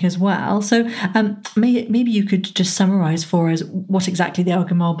topic as well. So maybe you could just summarise for us what exactly the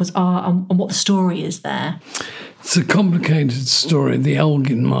Elgin Marbles are and what the story is there. It's a complicated story, the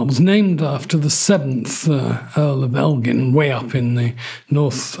Elgin Marbles, named after the 7th Earl of Elgin, way up in the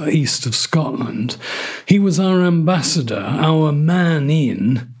northeast of Scotland. He was our ambassador, our man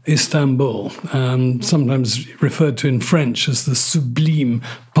in Istanbul, sometimes referred to in French as the Sublime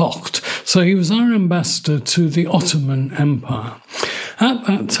Porte. So he was our ambassador to the Ottoman Empire. At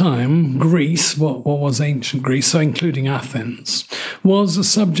that time, Greece, what was ancient Greece, so including Athens, was a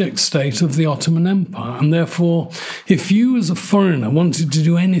subject state of the Ottoman Empire. And therefore, if you as a foreigner wanted to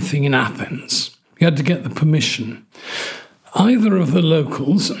do anything in Athens, you had to get the permission either of the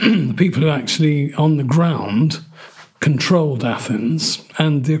locals, the people who actually on the ground controlled Athens,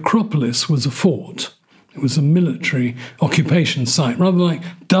 and the Acropolis was a fort. It was a military occupation site, rather like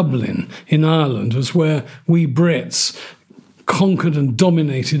Dublin in Ireland was where we Brits conquered and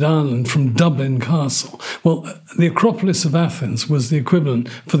dominated Ireland from Dublin Castle. Well, the Acropolis of Athens was the equivalent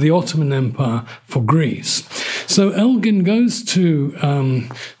for the Ottoman Empire for Greece. So Elgin goes to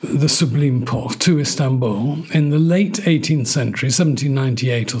the Sublime Porte, to Istanbul, in the late 18th century,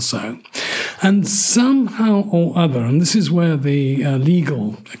 1798 or so. And somehow or other, and this is where the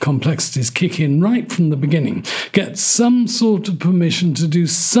legal complexities kick in right from the beginning, gets some sort of permission to do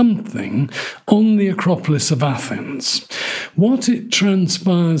something on the Acropolis of Athens. What it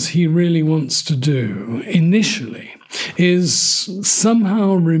transpires he really wants to do initially is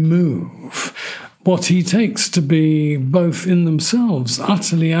somehow remove what he takes to be both in themselves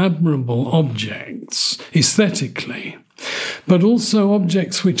utterly admirable objects, aesthetically, but also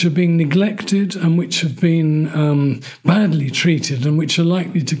objects which are being neglected and which have been badly treated and which are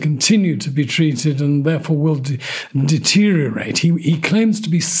likely to continue to be treated and therefore will deteriorate. He claims to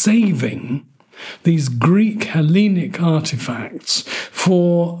be saving these Greek Hellenic artifacts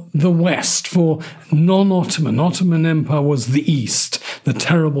for the West, for non-Ottoman. Ottoman Empire was the East, the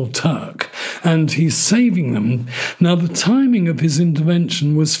terrible Turk, and he's saving them. Now, the timing of his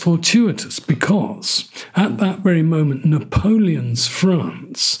intervention was fortuitous because at that very moment, Napoleon's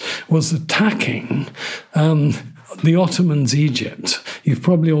France was attacking the Ottomans' Egypt. You've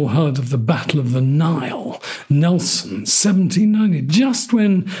probably all heard of the Battle of the Nile, Nelson, 1790, just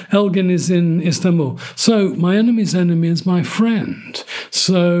when Elgin is in Istanbul. So my enemy's enemy is my friend.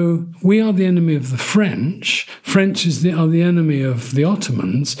 So we are the enemy of the French. French are the enemy of the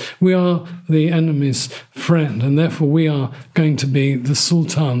Ottomans. We are the enemy's friend, and therefore we are going to be the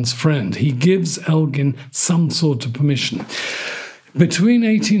Sultan's friend. He gives Elgin some sort of permission. Between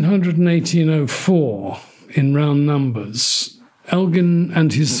 1800 and 1804, in round numbers, Elgin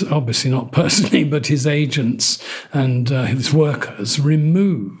and his, obviously not personally, but his agents and his workers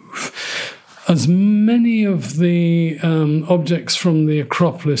remove as many of the objects from the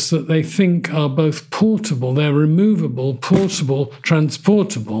Acropolis that they think are both portable, they're removable, portable,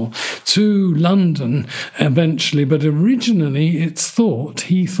 transportable to London eventually. But originally he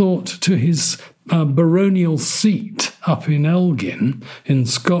thought to his baronial seat up in Elgin in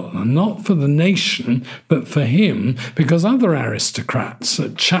Scotland, not for the nation, but for him, because other aristocrats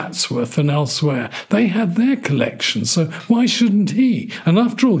at Chatsworth and elsewhere, they had their collections, so why shouldn't he? And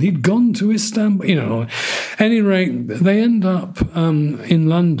after all, he'd gone to Istanbul, At any rate, they end up in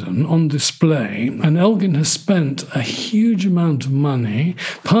London on display, and Elgin has spent a huge amount of money,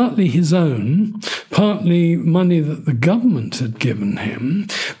 partly his own, partly money that the government had given him,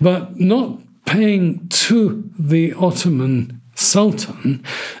 but not paying to the Ottoman Sultan,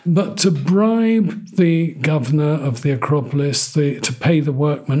 but to bribe the governor of the Acropolis to pay the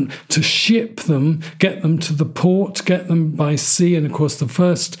workmen, to ship them, get them to the port, get them by sea. And of course, the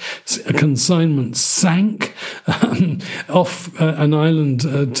first consignment sank off an island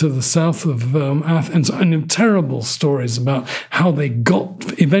to the south of Athens. And terrible stories about how they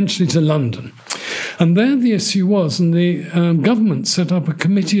got eventually to London. And there the issue was, and the government set up a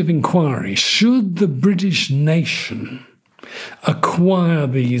committee of inquiry. Should the British nation acquire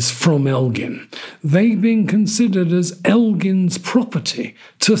these from Elgin, they being considered as Elgin's property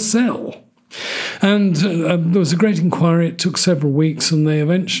to sell? And there was a great inquiry. It took several weeks, and they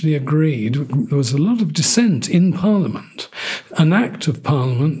eventually agreed. There was a lot of dissent in Parliament, an Act of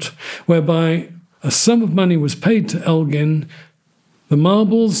Parliament whereby a sum of money was paid to Elgin. The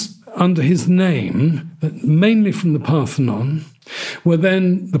marbles under his name, mainly from the Parthenon, were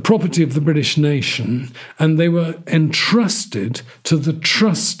then the property of the British nation, and they were entrusted to the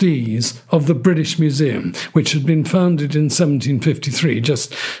trustees of the British Museum, which had been founded in 1753,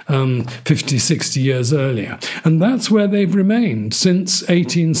 just 50, 60 years earlier. And that's where they've remained since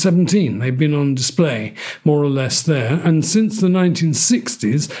 1817. They've been on display, more or less, there, and since the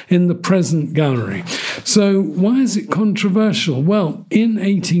 1960s in the present gallery. So why is it controversial? Well, in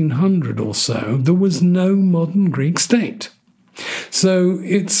 1800 or so, there was no modern Greek state. So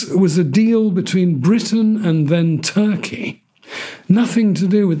it was a deal between Britain and then Turkey, nothing to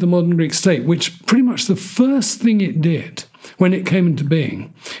do with the modern Greek state, which pretty much the first thing it did when it came into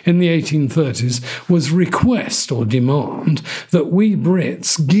being in the 1830s was request or demand that we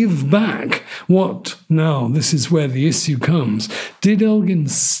Brits give back what, now this is where the issue comes, did Elgin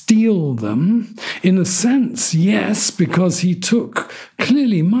steal them? In a sense, yes, because he took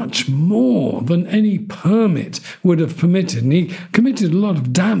clearly much more than any permit would have permitted, and he committed a lot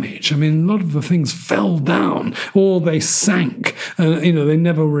of damage. I mean, a lot of the things fell down or they sank, they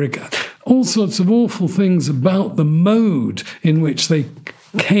never were... All sorts of awful things about the mode in which they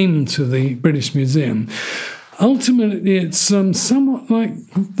came to the British Museum. Ultimately, it's somewhat like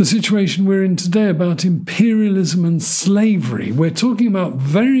the situation we're in today about imperialism and slavery. We're talking about a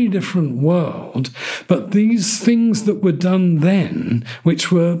very different world, but these things that were done then,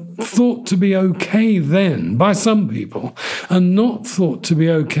 which were thought to be okay then by some people, are not thought to be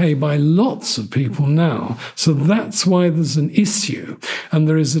okay by lots of people now. So that's why there's an issue. And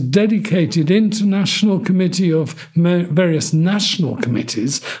there is a dedicated international committee of various national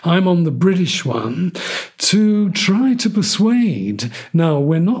committees. I'm on the British one, to try to persuade. Now,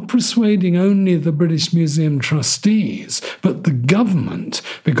 we're not persuading only the British Museum trustees, but the government,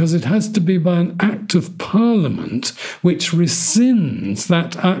 because it has to be by an Act of Parliament, which rescinds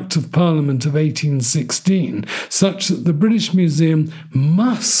that Act of Parliament of 1816, such that the British Museum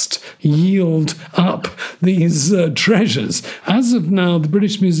must yield up these treasures. As of now, the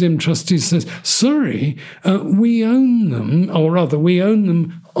British Museum trustees says, sorry, we own them, or rather, we own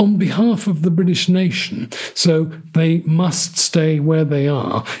them on behalf of the British nation. So they must stay where they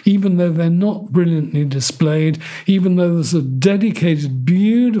are, even though they're not brilliantly displayed, even though there's a dedicated,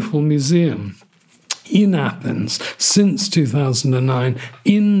 beautiful museum in Athens since 2009,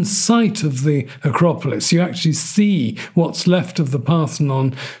 in sight of the Acropolis. You actually see what's left of the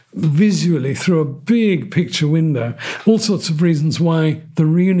Parthenon visually through a big picture window. All sorts of reasons why the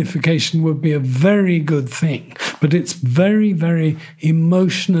reunification would be a very good thing. But it's very, very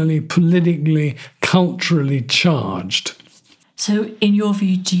emotionally, politically, culturally charged. So, in your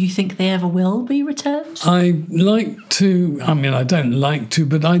view, do you think they ever will be returned? I don't like to,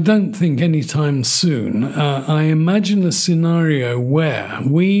 but I don't think anytime soon. I imagine a scenario where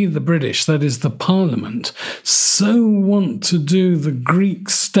we, the British, that is the Parliament, so want to do the Greek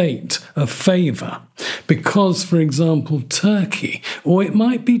state a favour because, for example, Turkey, or it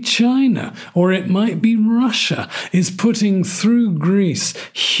might be China, or it might be Russia, is putting through Greece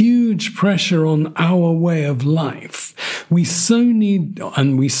huge pressure on our way of life. We so so need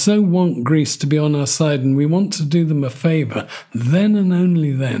and we so want Greece to be on our side, and we want to do them a favour, then and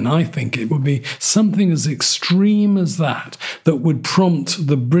only then, I think it would be something as extreme as that would prompt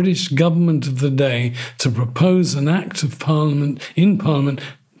the British government of the day to propose an act of Parliament,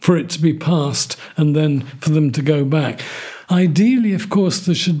 for it to be passed and then for them to go back. Ideally, of course,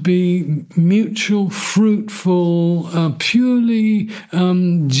 there should be mutual, fruitful, purely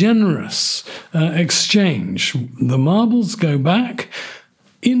generous exchange. The marbles go back.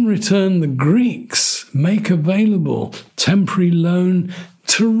 In return, the Greeks make available temporary loan,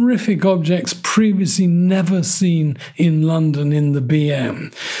 terrific objects previously never seen in London in the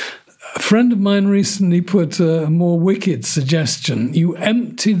BM. A friend of mine recently put a more wicked suggestion. You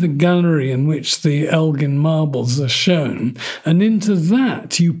empty the gallery in which the Elgin marbles are shown, and into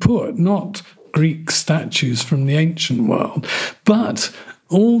that you put not Greek statues from the ancient world, but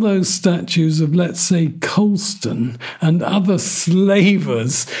all those statues of, let's say, Colston and other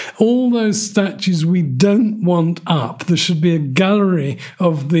slavers, all those statues we don't want up. There should be a gallery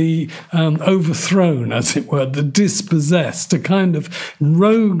of the overthrown, as it were, the dispossessed, a kind of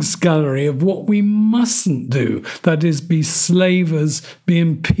rogues gallery of what we mustn't do. That is, be slavers, be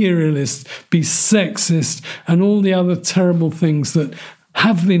imperialist, be sexist, and all the other terrible things that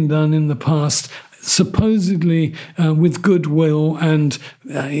have been done in the past, supposedly with goodwill and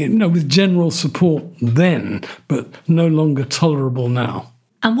with general support then, but no longer tolerable now.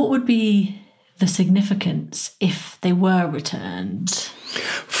 And what would be the significance if they were returned?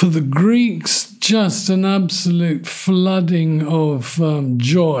 For the Greeks, just an absolute flooding of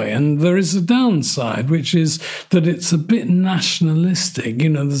joy. And there is a downside, which is that it's a bit nationalistic.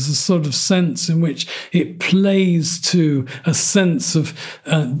 There's a sort of sense in which it plays to a sense of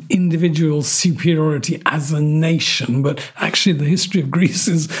individual superiority as a nation. But actually, the history of Greece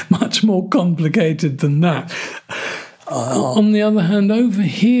is much more complicated than that. On the other hand, over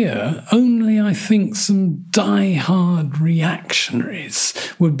here, only I think some die-hard reactionaries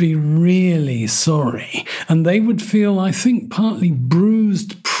would be really sorry. And they would feel, I think, partly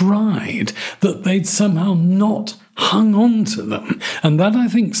bruised pride that they'd somehow not hung on to them. And that, I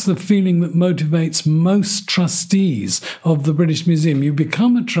think, is the feeling that motivates most trustees of the British Museum. You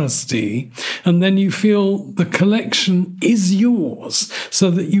become a trustee, and then you feel the collection is yours,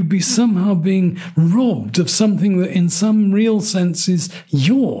 so that you'd be somehow being robbed of something that in some real sense is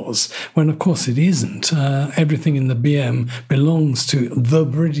yours, when of course it isn't. Everything in the BM belongs to the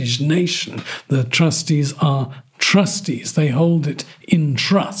British nation. The trustees are trustees. They hold it in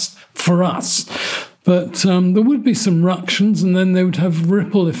trust for us. But there would be some ructions, and then they would have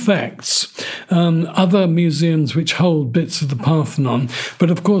ripple effects. Other museums which hold bits of the Parthenon. But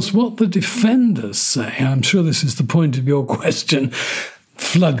of course, what the defenders say, I'm sure this is the point of your question,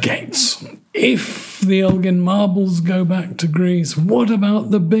 floodgates. If the Elgin marbles go back to Greece, what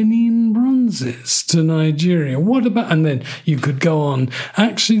about the Benin bronzes to Nigeria? What about, and then you could go on.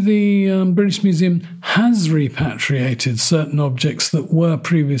 Actually, the British Museum has repatriated certain objects that were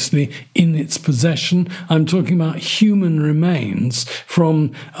previously in its possession. I'm talking about human remains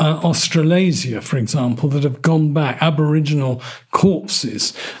from Australasia, for example, that have gone back, Aboriginal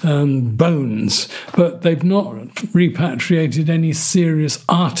corpses, bones, but they've not repatriated any serious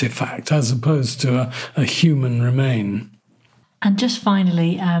artifact as opposed to a human remain. And just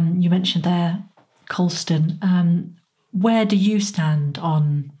finally, you mentioned there Colston. Where do you stand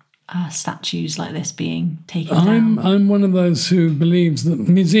on statues like this being taken down? I'm one of those who believes that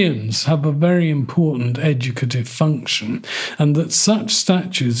museums have a very important educative function, and that such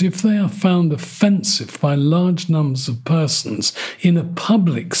statues, if they are found offensive by large numbers of persons in a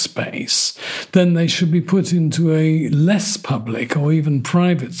public space, then they should be put into a less public or even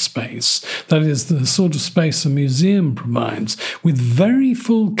private space. That is the sort of space a museum provides, with very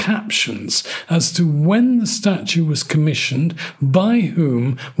full captions as to when the statue was commissioned, by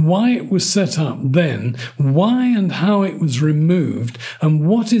whom, why it was set up then, why and how it was removed, and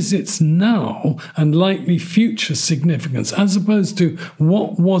what is its now and likely future significance, as opposed to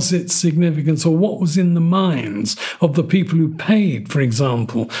what was its significance or what was in the minds of the people who paid, for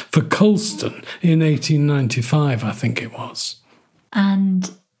example, for Colston in 1895, I think it was.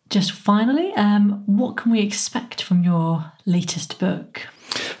 And just finally, what can we expect from your latest book?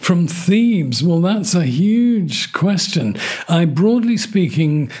 From Thebes? Well, that's a huge question. I, broadly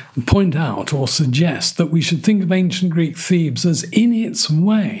speaking, point out or suggest that we should think of ancient Greek Thebes as, in its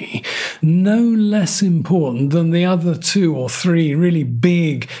way, no less important than the other two or three really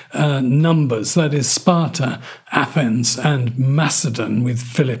big numbers, that is Sparta Athens and Macedon with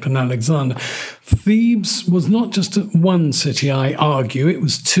Philip and Alexander. Thebes was not just one city, I argue, it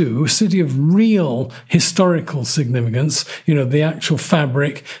was two, a city of real historical significance, the actual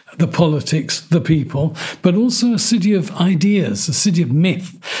fabric, the politics, the people, but also a city of ideas, a city of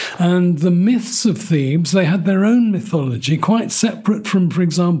myth. And the myths of Thebes, they had their own mythology, quite separate from, for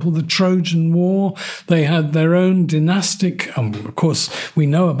example, the Trojan War. They had their own dynastic, of course, we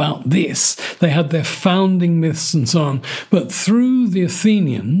know about this. They had their founding myths and so on. But through the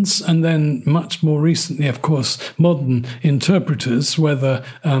Athenians, and then much more recently, of course, modern interpreters, whether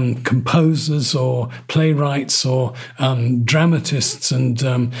composers or playwrights or dramatists and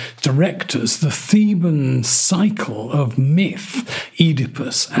directors, the Theban cycle of myth,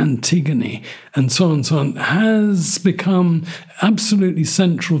 Oedipus, Antigone, and so on, has become absolutely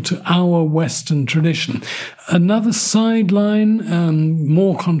central to our Western tradition. Another sideline,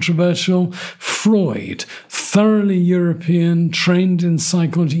 more controversial, Freud, thoroughly European, trained in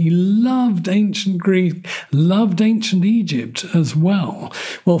psychology. He loved ancient Greek, loved ancient Egypt as well.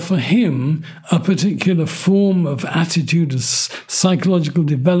 Well, for him, a particular form of attitude, of psychological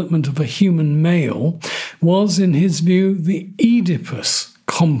development of a human male was, in his view, the Oedipus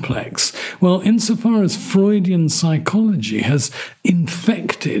complex. Well, insofar as Freudian psychology has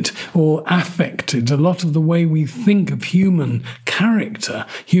infected or affected a lot of the way we think of human character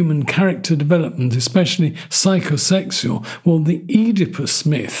development, especially psychosexual, well, the Oedipus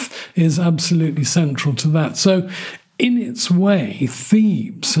myth is absolutely central to that. So, in its way,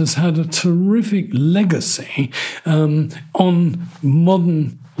 Thebes has had a terrific legacy on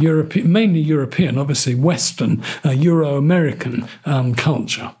modern European, mainly European, obviously Western, Euro-American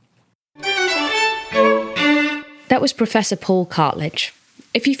culture. That was Professor Paul Cartledge.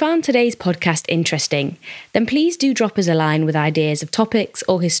 If you found today's podcast interesting, then please do drop us a line with ideas of topics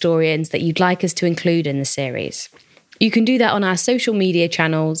or historians that you'd like us to include in the series. You can do that on our social media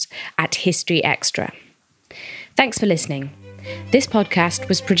channels at History Extra. Thanks for listening. This podcast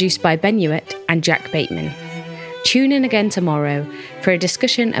was produced by Ben Hewitt and Jack Bateman. Tune in again tomorrow for a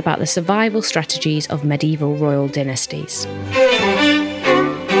discussion about the survival strategies of medieval royal dynasties.